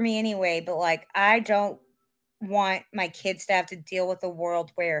hard for me anyway, but like, I don't want my kids to have to deal with a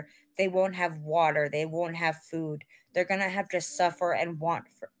world where they won't have water, they won't have food. They're going to have to suffer and want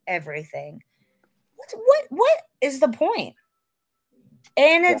for everything. What is the point?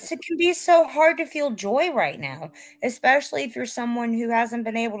 And it can be so hard to feel joy right now, especially if you're someone who hasn't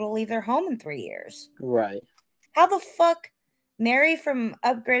been able to leave their home in 3 years. Right. How the fuck, Mary from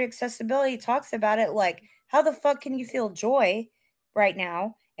Upgrade Accessibility talks about it, like, how the fuck can you feel joy right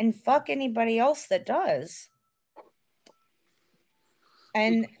now? And fuck anybody else that does.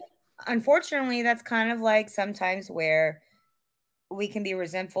 And unfortunately, that's kind of like sometimes where we can be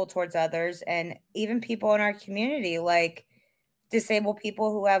resentful towards others, and even people in our community, like disabled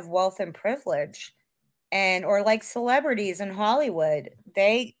people who have wealth and privilege, or like celebrities in Hollywood.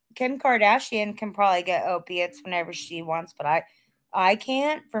 Kim Kardashian can probably get opiates whenever she wants, but I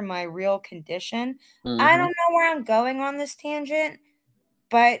can't, for my real condition. Mm-hmm. I don't know where I'm going on this tangent,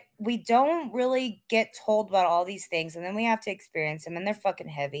 but we don't really get told about all these things, and then we have to experience them, and they're fucking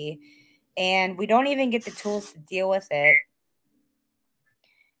heavy, and we don't even get the tools to deal with it.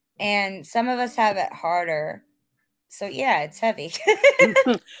 And some of us have it harder. So yeah, it's heavy.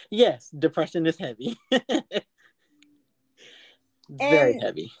 Yes, depression is heavy. Very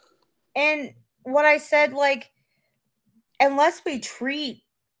heavy. And what I said, like, unless we treat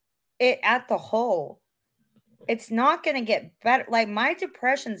it at the whole, it's not going to get better. Like, my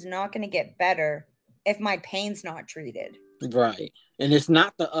depression's not going to get better if my pain's not treated. Right. And it's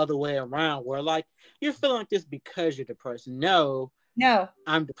not the other way around where, like, you're feeling like this because you're depressed. No.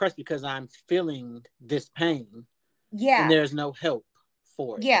 I'm depressed because I'm feeling this pain. Yeah. And there's no help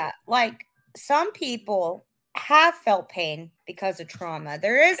for it. Yeah. Like, some people have felt pain because of trauma.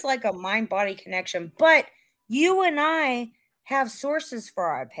 There is like a mind-body connection, but you and I have sources for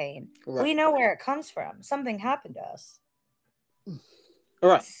our pain. Right. We know where it comes from. Something happened to us.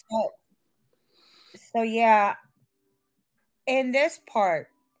 Right. So yeah, in this part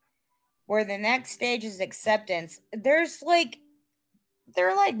where the next stage is acceptance, they're like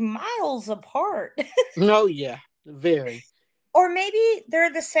miles apart. No, yeah, very. Or maybe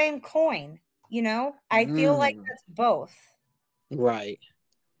they're the same coin, you know? I feel like that's both. Right.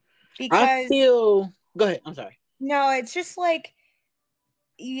 Because go ahead. I'm sorry. no, it's just like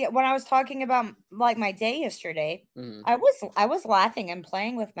when I was talking about like my day yesterday, I was laughing and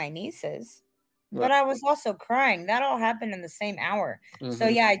playing with my nieces, but I was also crying. That all happened in the same hour. So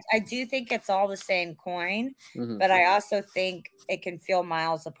yeah, I do think it's all the same coin, but I also think it can feel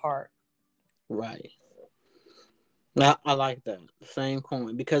miles apart. Right. I like that. Same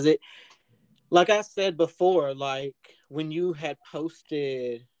coin. Because it, like I said before, like when you had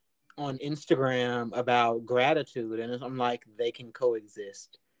posted on Instagram about gratitude, and I'm like, they can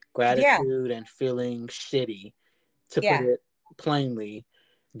coexist. Gratitude and feeling shitty, to put it plainly,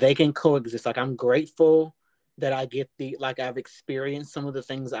 they can coexist. Like, I'm grateful that I get like I've experienced some of the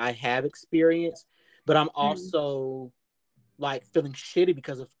things I have experienced, but I'm also like feeling shitty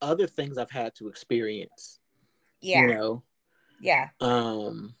because of other things I've had to experience. Yeah. You know? Yeah.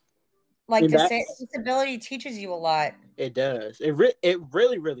 Like disability teaches you a lot. It does. It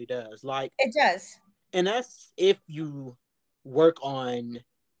really, really does. Like, it does. And that's if you work on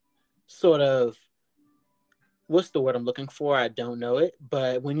sort of, what's the word I'm looking for? I don't know it.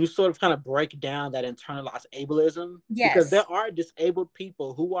 But when you sort of kind of break down that internalized ableism, because there are disabled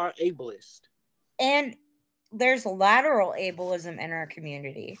people who are ableist. And there's lateral ableism in our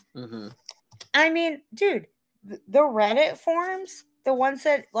community. I mean, dude, the Reddit forums, the ones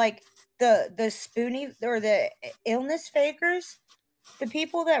that like the spoonie or the illness fakers, the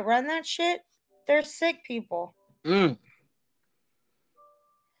people that run that shit, they're sick people.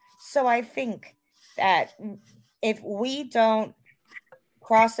 So I think that if we don't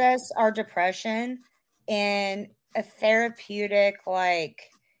process our depression in a therapeutic,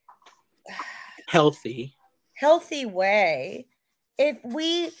 like healthy way,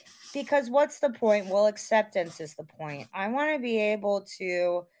 because what's the point? Well, acceptance is the point. I want to be able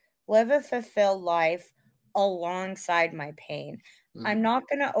to live a fulfilled life alongside my pain. I'm not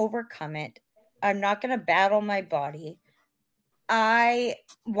going to overcome it. I'm not going to battle my body. I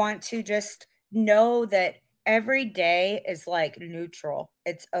want to just know that every day is like neutral.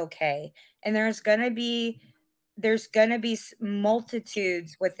 It's okay. And there's going to be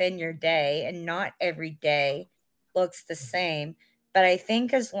multitudes within your day, and not every day looks the same. But I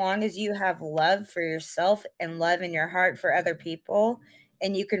think as long as you have love for yourself and love in your heart for other people,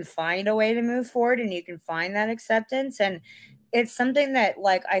 and you can find a way to move forward and you can find that acceptance, and it's something that,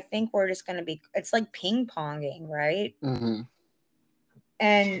 like, I think we're just going to be, it's like ping ponging, right?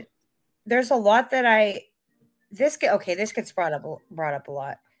 And there's a lot that this gets brought up a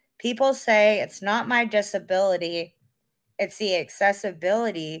lot. People say it's not my disability, it's the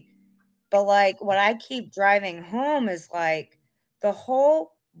accessibility. But like what I keep driving home is like the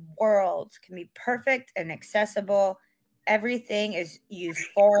whole world can be perfect and accessible. Everything is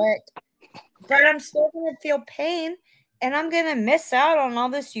euphoric, but I'm still going to feel pain and I'm going to miss out on all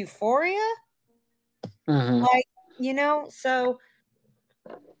this euphoria. Like, so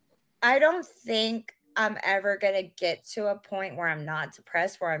I don't think I'm ever going to get to a point where I'm not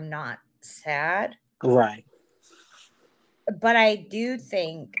depressed, where I'm not sad. Right. But I do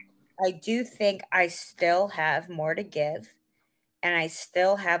think I still have more to give, and I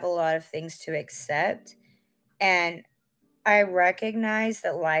still have a lot of things to accept. And I recognize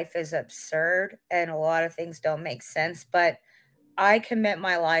that life is absurd and a lot of things don't make sense, but I commit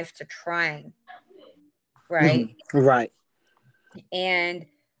my life to trying. Right? Right. And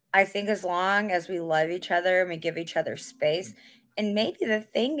I think as long as we love each other and we give each other space, and maybe the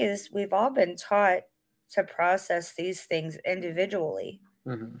thing is, we've all been taught to process these things individually.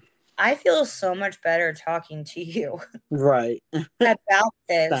 I feel so much better talking to you right about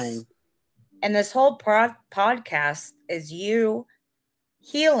this. Same. And this whole podcast is you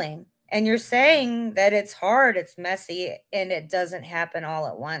healing. And you're saying that it's hard, it's messy, and it doesn't happen all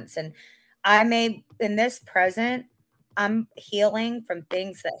at once. And in this present, I'm healing from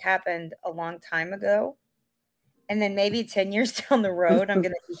things that happened a long time ago. And then maybe 10 years down the road, I'm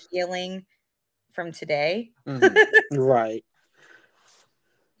going to be healing from today. Right.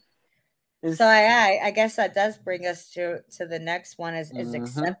 So I guess that does bring us to the next one is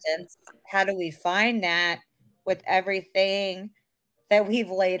acceptance. How do we find that with everything that we've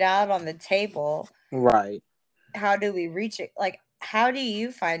laid out on the table? Right. how do we reach it? Like, how do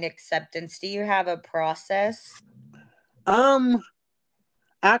you find acceptance? Do you have a process? Um,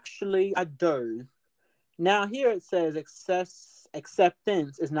 Actually, I do. Now, here it says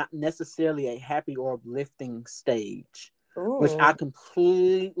acceptance is not necessarily a happy or uplifting stage, which I Ooh.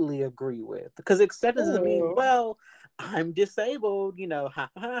 completely agree with. Because acceptance doesn't mean, Ooh. well, I'm disabled, ha ha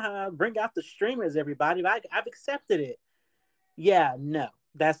ha, bring out the streamers, everybody. I've accepted it. Yeah, no,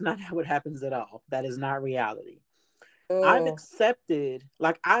 that's not how it happens at all. That is not reality. I've Ooh. accepted,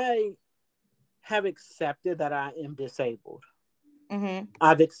 like, I have accepted that I am disabled. Mm-hmm.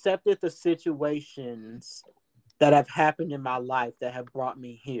 I've accepted the situations that have happened in my life that have brought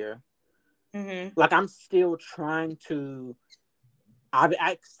me here. Mm-hmm. Like I'm still trying to, I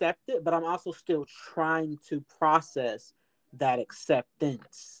accept it, but I'm also still trying to process that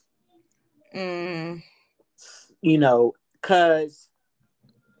acceptance. Mm. Because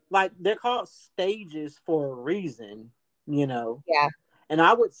like they're called stages for a reason, you know. Yeah. And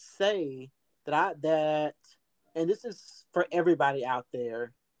I would say that, and this is for everybody out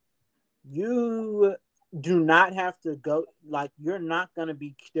there, you do not have to go, like, you're not going to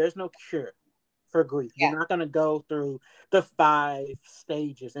be, there's no cure for grief. You're Yeah. not going to go through the 5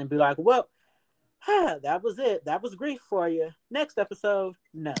 stages and be like, well, that was it. That was grief for you. Next episode.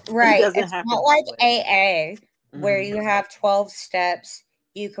 No, it Right. doesn't It's happen not that like way. AA where Mm-hmm. you have 12 steps,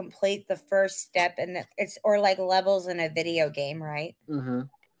 you complete the first step and it's or like levels in a video game, right? Mm-hmm.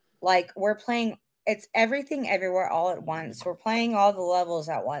 Like we're playing it's everything everywhere all at once. We're playing all the levels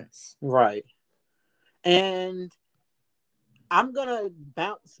at once. Right. And I'm gonna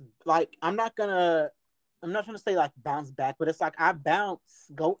bounce, like, I'm not trying to say like bounce back, but it's like I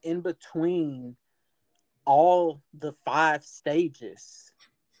go in between all the 5 stages.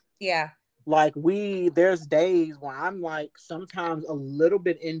 Yeah. Like there's days when I'm like sometimes a little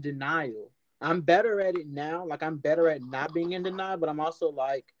bit in denial. I'm better at it now. Like I'm better at not being in denial, but I'm also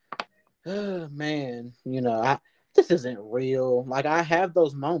like, oh, man, this isn't real. Like I have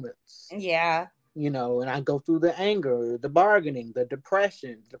those moments, Yeah. and I go through the anger, the bargaining, the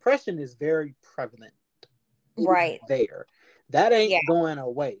depression. Depression is very prevalent. It is Right. there. That Yeah. ain't going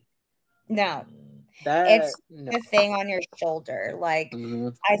away. No. That It's no. the thing on your shoulder. Like Mm-hmm.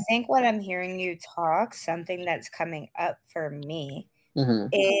 I think what I'm hearing you talk, something that's coming up for me Mm-hmm.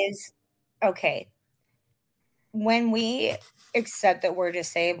 is okay, when we accept that we're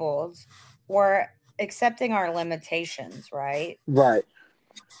disabled, we're accepting our limitations, right? Right.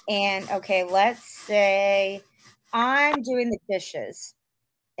 And okay, let's say I'm doing the dishes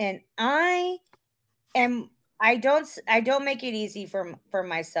and am I don't make it easy for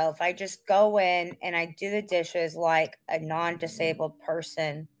myself. I just go in and I do the dishes like a non-disabled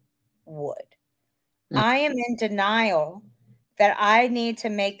person would. I am in denial that I need to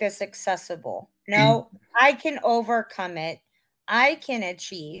make this accessible. No, I can overcome it. I can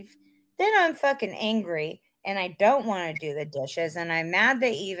achieve. Then I'm fucking angry and I don't want to do the dishes and I'm mad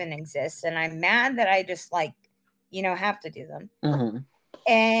they even exist and I'm mad that I just like, have to do them. Mm-hmm.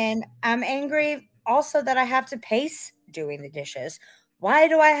 And I'm angry also that I have to pace doing the dishes. Why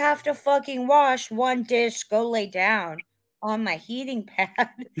do I have to fucking wash one dish, go lay down on my heating pad,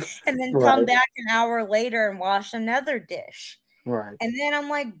 and then come Right. back an hour later and wash another dish? Right. And then I'm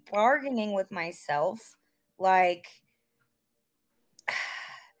like bargaining with myself, like,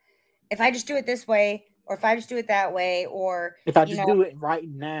 if I just do it this way, or if I just do it that way, or, If I you just know, do it right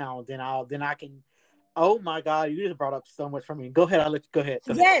now, then I can. Oh my God, you just brought up so much for me. Go ahead. I'll let you go ahead.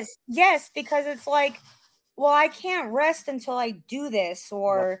 Go ahead. yes, yes, because it's like, well, I can't rest until I do this, Right.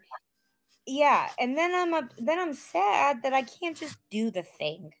 or yeah, and then I'm sad that I can't just do the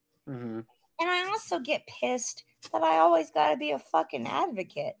thing. Mm-hmm. And I also get pissed that I always got to be a fucking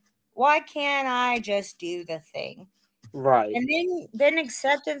advocate. Why can't I just do the thing? Right. And then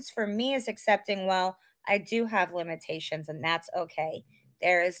acceptance for me is accepting, well, I do have limitations and that's okay.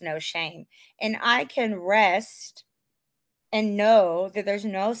 There is no shame. And I can rest and know that there's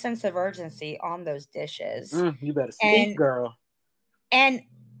no sense of urgency on those dishes. You better speak, And girl. and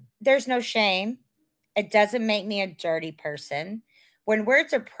there's no shame. It doesn't make me a dirty person. When we're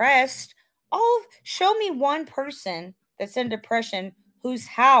depressed, show me one person that's in depression whose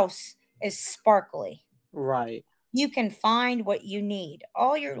house is sparkly. Right. You can find what you need.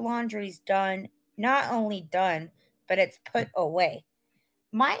 All your laundry's done, not only done, but it's put away.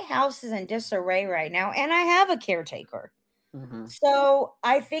 My house is in disarray right now and I have a caretaker. Mm-hmm. So,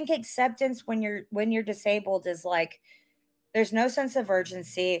 I think acceptance when you're disabled is like there's no sense of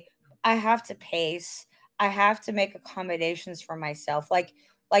urgency. I have to pace. I have to make accommodations for myself. Like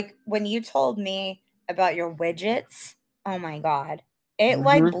when you told me about your widgets, oh my god. It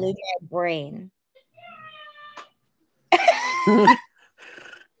like Mm-hmm. blew my brain.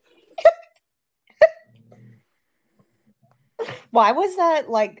 Why was that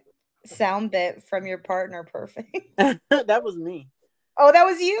like sound bit from your partner perfect? That was me. Oh, that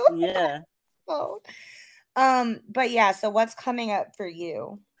was you? Yeah. Oh. But yeah, so what's coming up for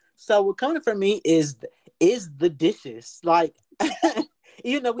you? So what coming for me is the dishes. Like,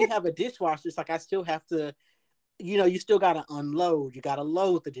 even though we have a dishwasher, it's like I still have to, you still gotta unload. You gotta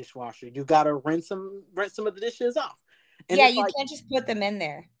load the dishwasher. You gotta rinse some of the dishes off. And Yeah, it's you like, can't just put them in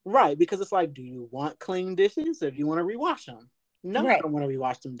there. right, because it's like, do you want clean dishes or do you want to rewash them? No, I Right. don't want to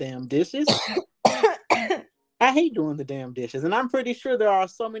rewash them damn dishes. I hate doing the damn dishes. And I'm pretty sure there are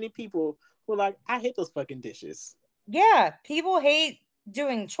so many people who are like, I hate those fucking dishes. Yeah, people hate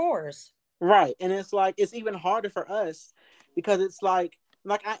doing chores. Right. And it's like, it's even harder for us because it's like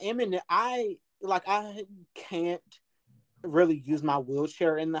I am in it. I can't really use my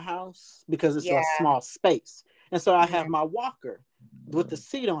wheelchair in the house because it's a Yeah. small space. And so I have Mhm. my walker with the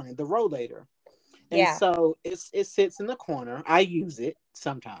seat on it, the rollator. And Yeah. so it sits in the corner. I use it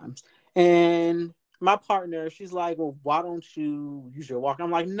sometimes. And my partner, she's like, well, why don't you use your walker?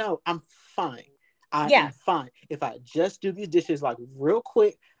 I'm like, no, I'm fine. I am Yeah. fine. If I just do these dishes like real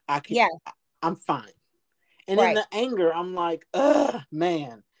quick, Yeah. I'm fine. And in Right. the anger, I'm like, ugh,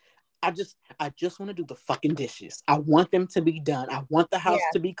 man, I just want to do the fucking dishes. I want them to be done. I want the house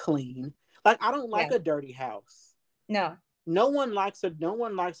Yeah. to be clean. Like, I don't like Yeah. a dirty house. No. No one likes a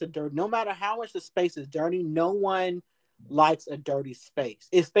dirt. No matter how much the space is dirty, no one likes a dirty space.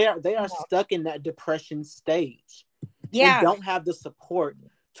 It's they are No. stuck in that depression stage and Yeah. don't have the support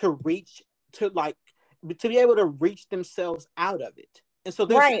to reach to be able to reach themselves out of it. And so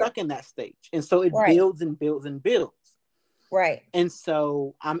they're Right. stuck in that stage. And so it Right. builds and builds and builds. Right. And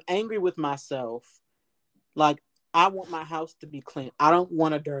so I'm angry with myself. Like, I want my house to be clean. I don't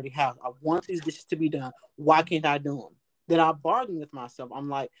want a dirty house. I want these dishes to be done. Why can't I do them? Then I bargain with myself. I'm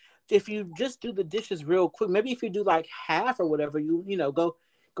like, if you just do the dishes real quick, maybe if you do like half or whatever,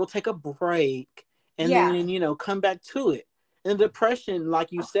 go take a break and Yeah. then come back to it. And depression,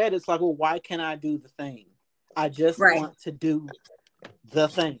 like you said, it's like, well, why can't I do the thing? I just Right. want to do the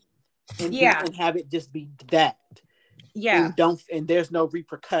thing and Yeah. have it just be that. Yeah. And there's no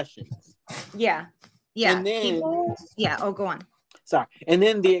repercussions. Yeah. Yeah. And then People. Yeah. Oh, go on. sorry. And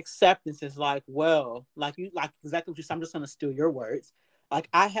then the acceptance is like, well, like exactly what you said. I'm just gonna steal your words. Like,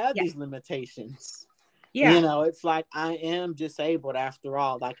 I have Yeah. these limitations. Yeah. It's like I am disabled after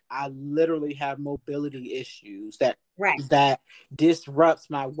all. Like, I literally have mobility issues that Right. disrupts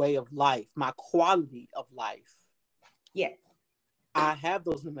my way of life, my quality of life. Yeah. I have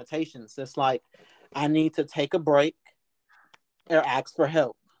those limitations. It's like I need to take a break or ask for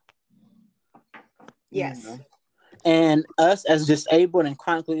help. Yes. And us as disabled and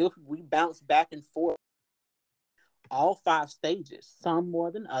chronically ill, we bounce back and forth all 5 stages, some more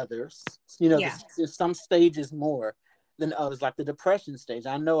than others. Yeah. There's some stages more than others, like the depression stage.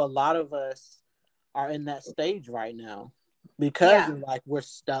 I know a lot of us are in that stage right now because like we're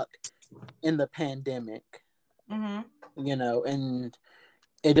stuck in the pandemic, Mm-hmm. and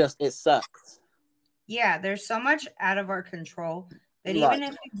it sucks. Yeah, there's so much out of our control that even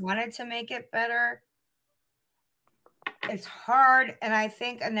if we wanted to make it better, it's hard. And I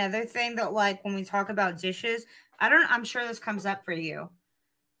think another thing that, like, when we talk about dishes, I'm sure this comes up for you,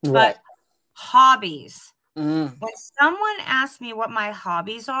 but hobbies. Mm. When someone asks me what my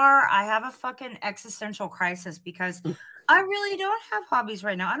hobbies are, I have a fucking existential crisis because I really don't have hobbies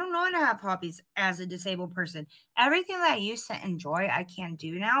right now. I don't know how to have hobbies as a disabled person. Everything that I used to enjoy, I can't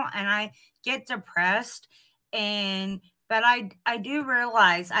do now. And I get depressed. But I do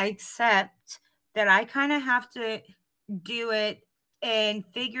realize, I accept that I kind of have to do it and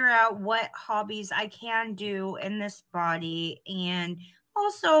figure out what hobbies I can do in this body, and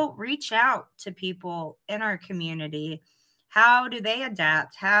also reach out to people in our community. How do they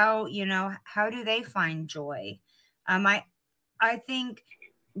adapt? How do they find joy? I think,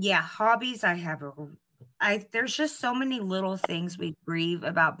 yeah, hobbies. There's just so many little things we grieve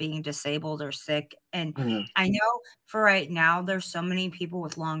about being disabled or sick. And I know for right now, there's so many people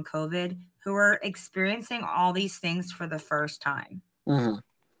with long COVID who are experiencing all these things for the first time. Mm-hmm.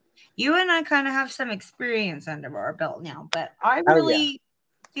 You and I kind of have some experience under our belt now, but I really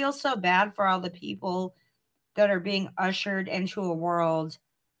feel so bad for all the people that are being ushered into a world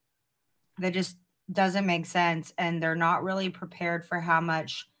that just doesn't make sense, and they're not really prepared for how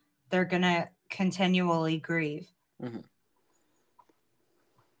much they're going to continually grieve. Mm-hmm.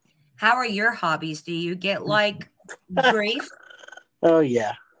 How are your hobbies? Do you get like grief? Oh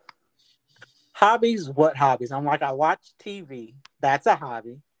yeah. Hobbies? What hobbies? I'm like, I watch TV. That's a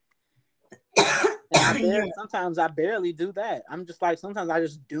hobby. And Sometimes I barely do that. I'm just like, sometimes I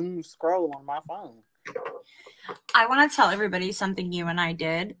just doom scroll on my phone. I want to tell everybody something you and I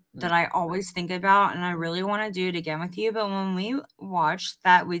did that I always think about, and I really want to do it again with you. But when we watched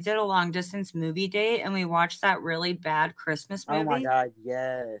that, we did a long distance movie date, and we watched that really bad Christmas movie. Oh my God,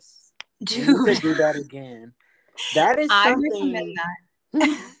 yes. Dude. We need to do that again. That is I something. recommend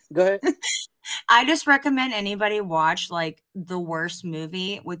that. Go ahead. I just recommend anybody watch like the worst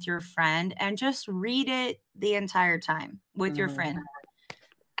movie with your friend and just read it the entire time with your friend.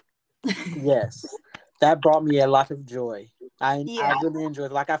 Yes. That brought me a lot of joy. I really enjoyed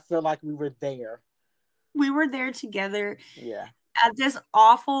it. Like, I feel like we were there. We were there together. Yeah. At this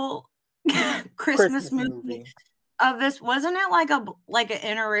awful Christmas movie. Of this, wasn't it like an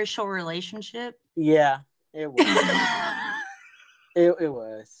interracial relationship? Yeah, it was. It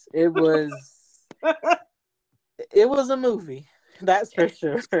was a movie. That's for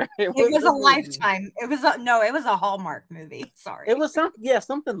sure. It was a Lifetime. It was a Hallmark movie. Sorry. It was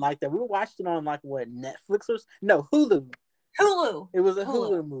something like that. We watched it on like what, Netflix or Hulu. Hulu. It was a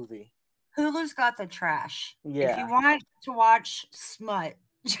Hulu movie. Hulu's got the trash. Yeah. If you want to watch smut,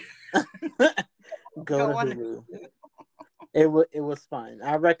 go to Hulu. It was fun.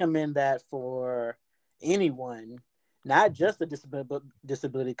 I recommend that for anyone, not just the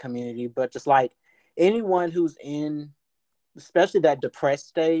disability community, but just like anyone who's in, especially that depressed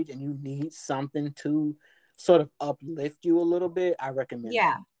stage, and you need something to sort of uplift you a little bit. I recommend.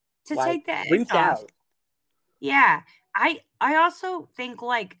 Yeah, to take the edge reach off. out. Yeah, I also think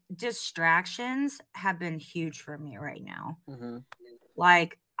like distractions have been huge for me right now. Mm-hmm.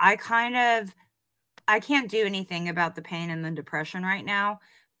 Like I can't do anything about the pain and the depression right now,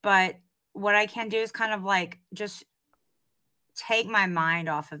 but what I can do is kind of like just take my mind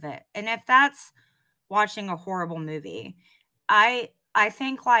off of it. And if that's watching a horrible movie, I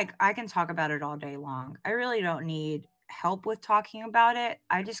think like I can talk about it all day long. I really don't need help with talking about it.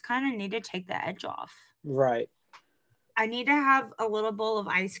 I just kind of need to take the edge off. Right. I need to have a little bowl of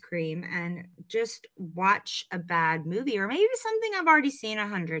ice cream and just watch a bad movie, or maybe something I've already seen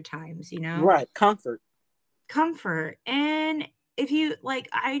 100 times, Right. Comfort. And if you like,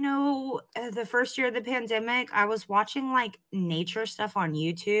 I know the first year of the pandemic, I was watching like nature stuff on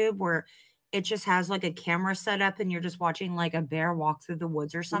YouTube where it just has like a camera set up and you're just watching like a bear walk through the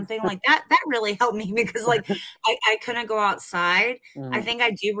woods or something like that. That really helped me because like I couldn't go outside. Mm-hmm. I think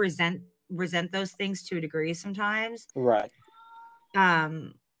I do resent those things to a degree sometimes. Right.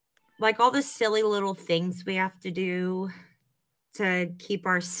 Like all the silly little things we have to do to keep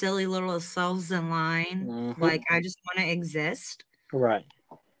our silly little selves in line. Mm-hmm. Like I just want to exist. Right.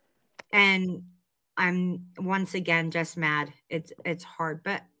 And I'm once again just mad. It's hard,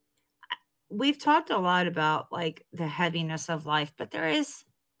 but we've talked a lot about like the heaviness of life, but there is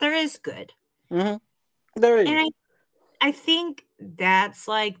good. Mm-hmm. There is. And I think that's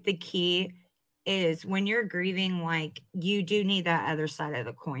like the key is when you're grieving, like you do need that other side of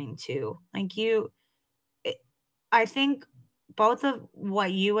the coin too. Like I think both of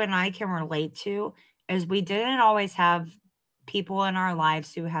what you and I can relate to is we didn't always have people in our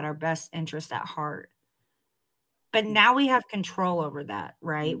lives who had our best interest at heart. But now we have control over that,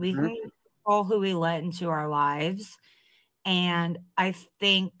 right? Mm-hmm. We can control who we let into our lives. And I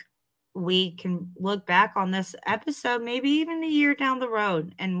think we can look back on this episode, maybe even a year down the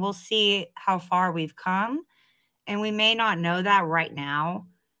road, and we'll see how far we've come. And we may not know that right now,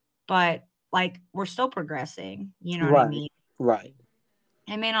 but like we're still progressing. You know what I mean? Right.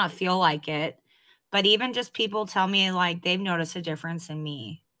 It may not feel like it, but even just people tell me like they've noticed a difference in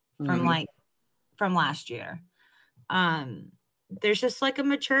me from last year. There's just like a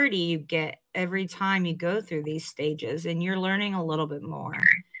maturity you get every time you go through these stages and you're learning a little bit more.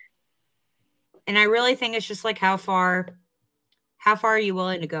 And I really think it's just like how far are you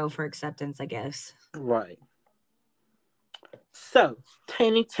willing to go for acceptance, I guess. Right. So,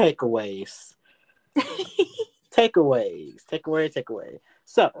 tiny takeaways. Takeaway.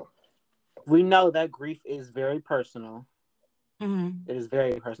 So, we know that grief is very personal. Mm-hmm. It is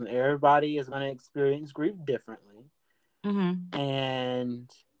very personal. Everybody is going to experience grief differently. Mm-hmm. And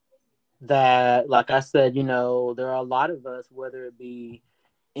that, like I said, there are a lot of us, whether it be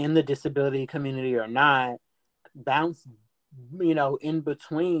in the disability community or not, bounce, in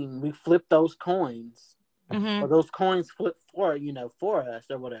between. We flip those coins. Mm-hmm. Or those coins flip for us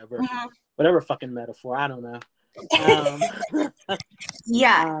or whatever. Mm-hmm. Whatever fucking metaphor. I don't know.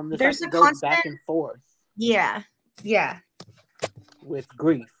 Yeah. There's like a constant back and forth. Yeah. With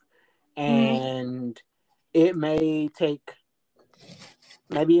grief. And it may take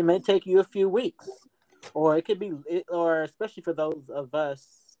you a few weeks. Or it could be, or especially for those of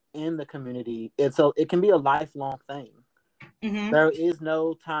us in the community, it can be a lifelong thing. Mm-hmm. There is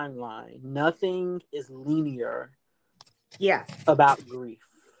no timeline. Nothing is linear. Yeah. About grief.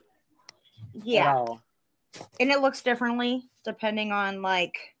 Yeah. At all. And it looks differently depending on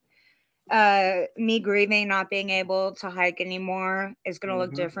like me grieving not being able to hike anymore is going to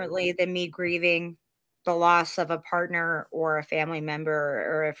look differently than me grieving the loss of a partner or a family member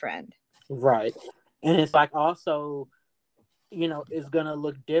or a friend. Right. And it's like also, it's going to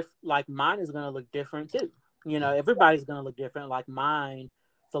look different. Like mine is going to look different too. Everybody's going to look different. Like mine,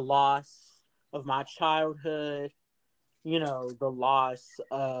 the loss of my childhood, the loss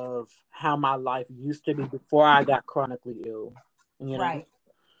of how my life used to be before I got chronically ill. Right.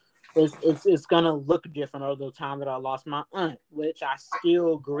 It's gonna look different. Or the time that I lost my aunt, which I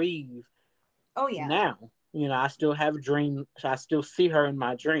still grieve. Oh yeah. Now, I still have dreams. I still see her in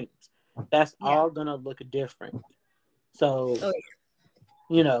my dreams. That's all gonna look different. So,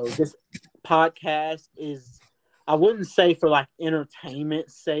 this podcast is, I wouldn't say for like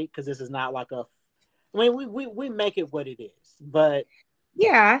entertainment's sake, because this is not like we make it what it is, but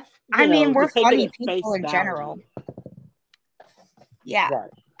yeah, I mean, we're funny people in general. Yeah. Right.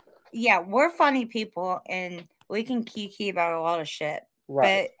 Yeah, we're funny people and we can kiki about a lot of shit.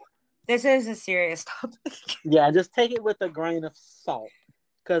 Right. But this is a serious topic. Yeah, just take it with a grain of salt.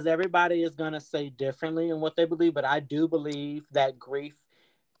 Because everybody is going to say differently in what they believe. But I do believe that grief,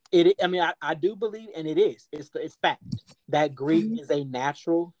 I do believe, and it is. It's fact. That grief is a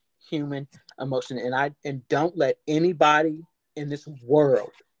natural human emotion. And don't let anybody in this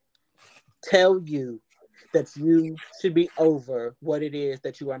world tell you that you should be over what it is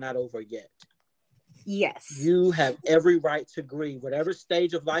that you are not over yet. Yes. You have every right to grieve. Whatever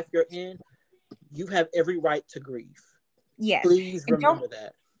stage of life you're in, you have every right to grieve. Yes. Please remember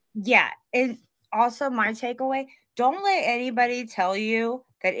that. Yeah. And also my takeaway, don't let anybody tell you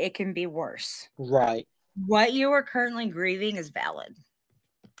that it can be worse. Right. What you are currently grieving is valid.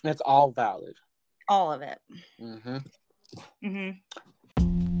 It's all valid. All of it. Mm-hmm. Mm-hmm.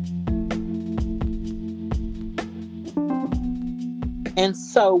 And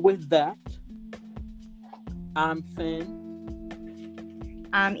so with that, I'm Finn.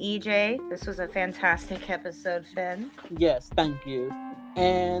 I'm EJ. This was a fantastic episode, Finn. Yes, thank you.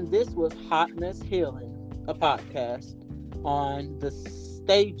 And this was Hotness Healing, a podcast on the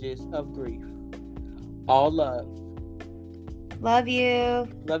stages of grief. All love. Love you.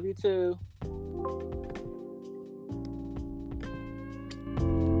 Love you too.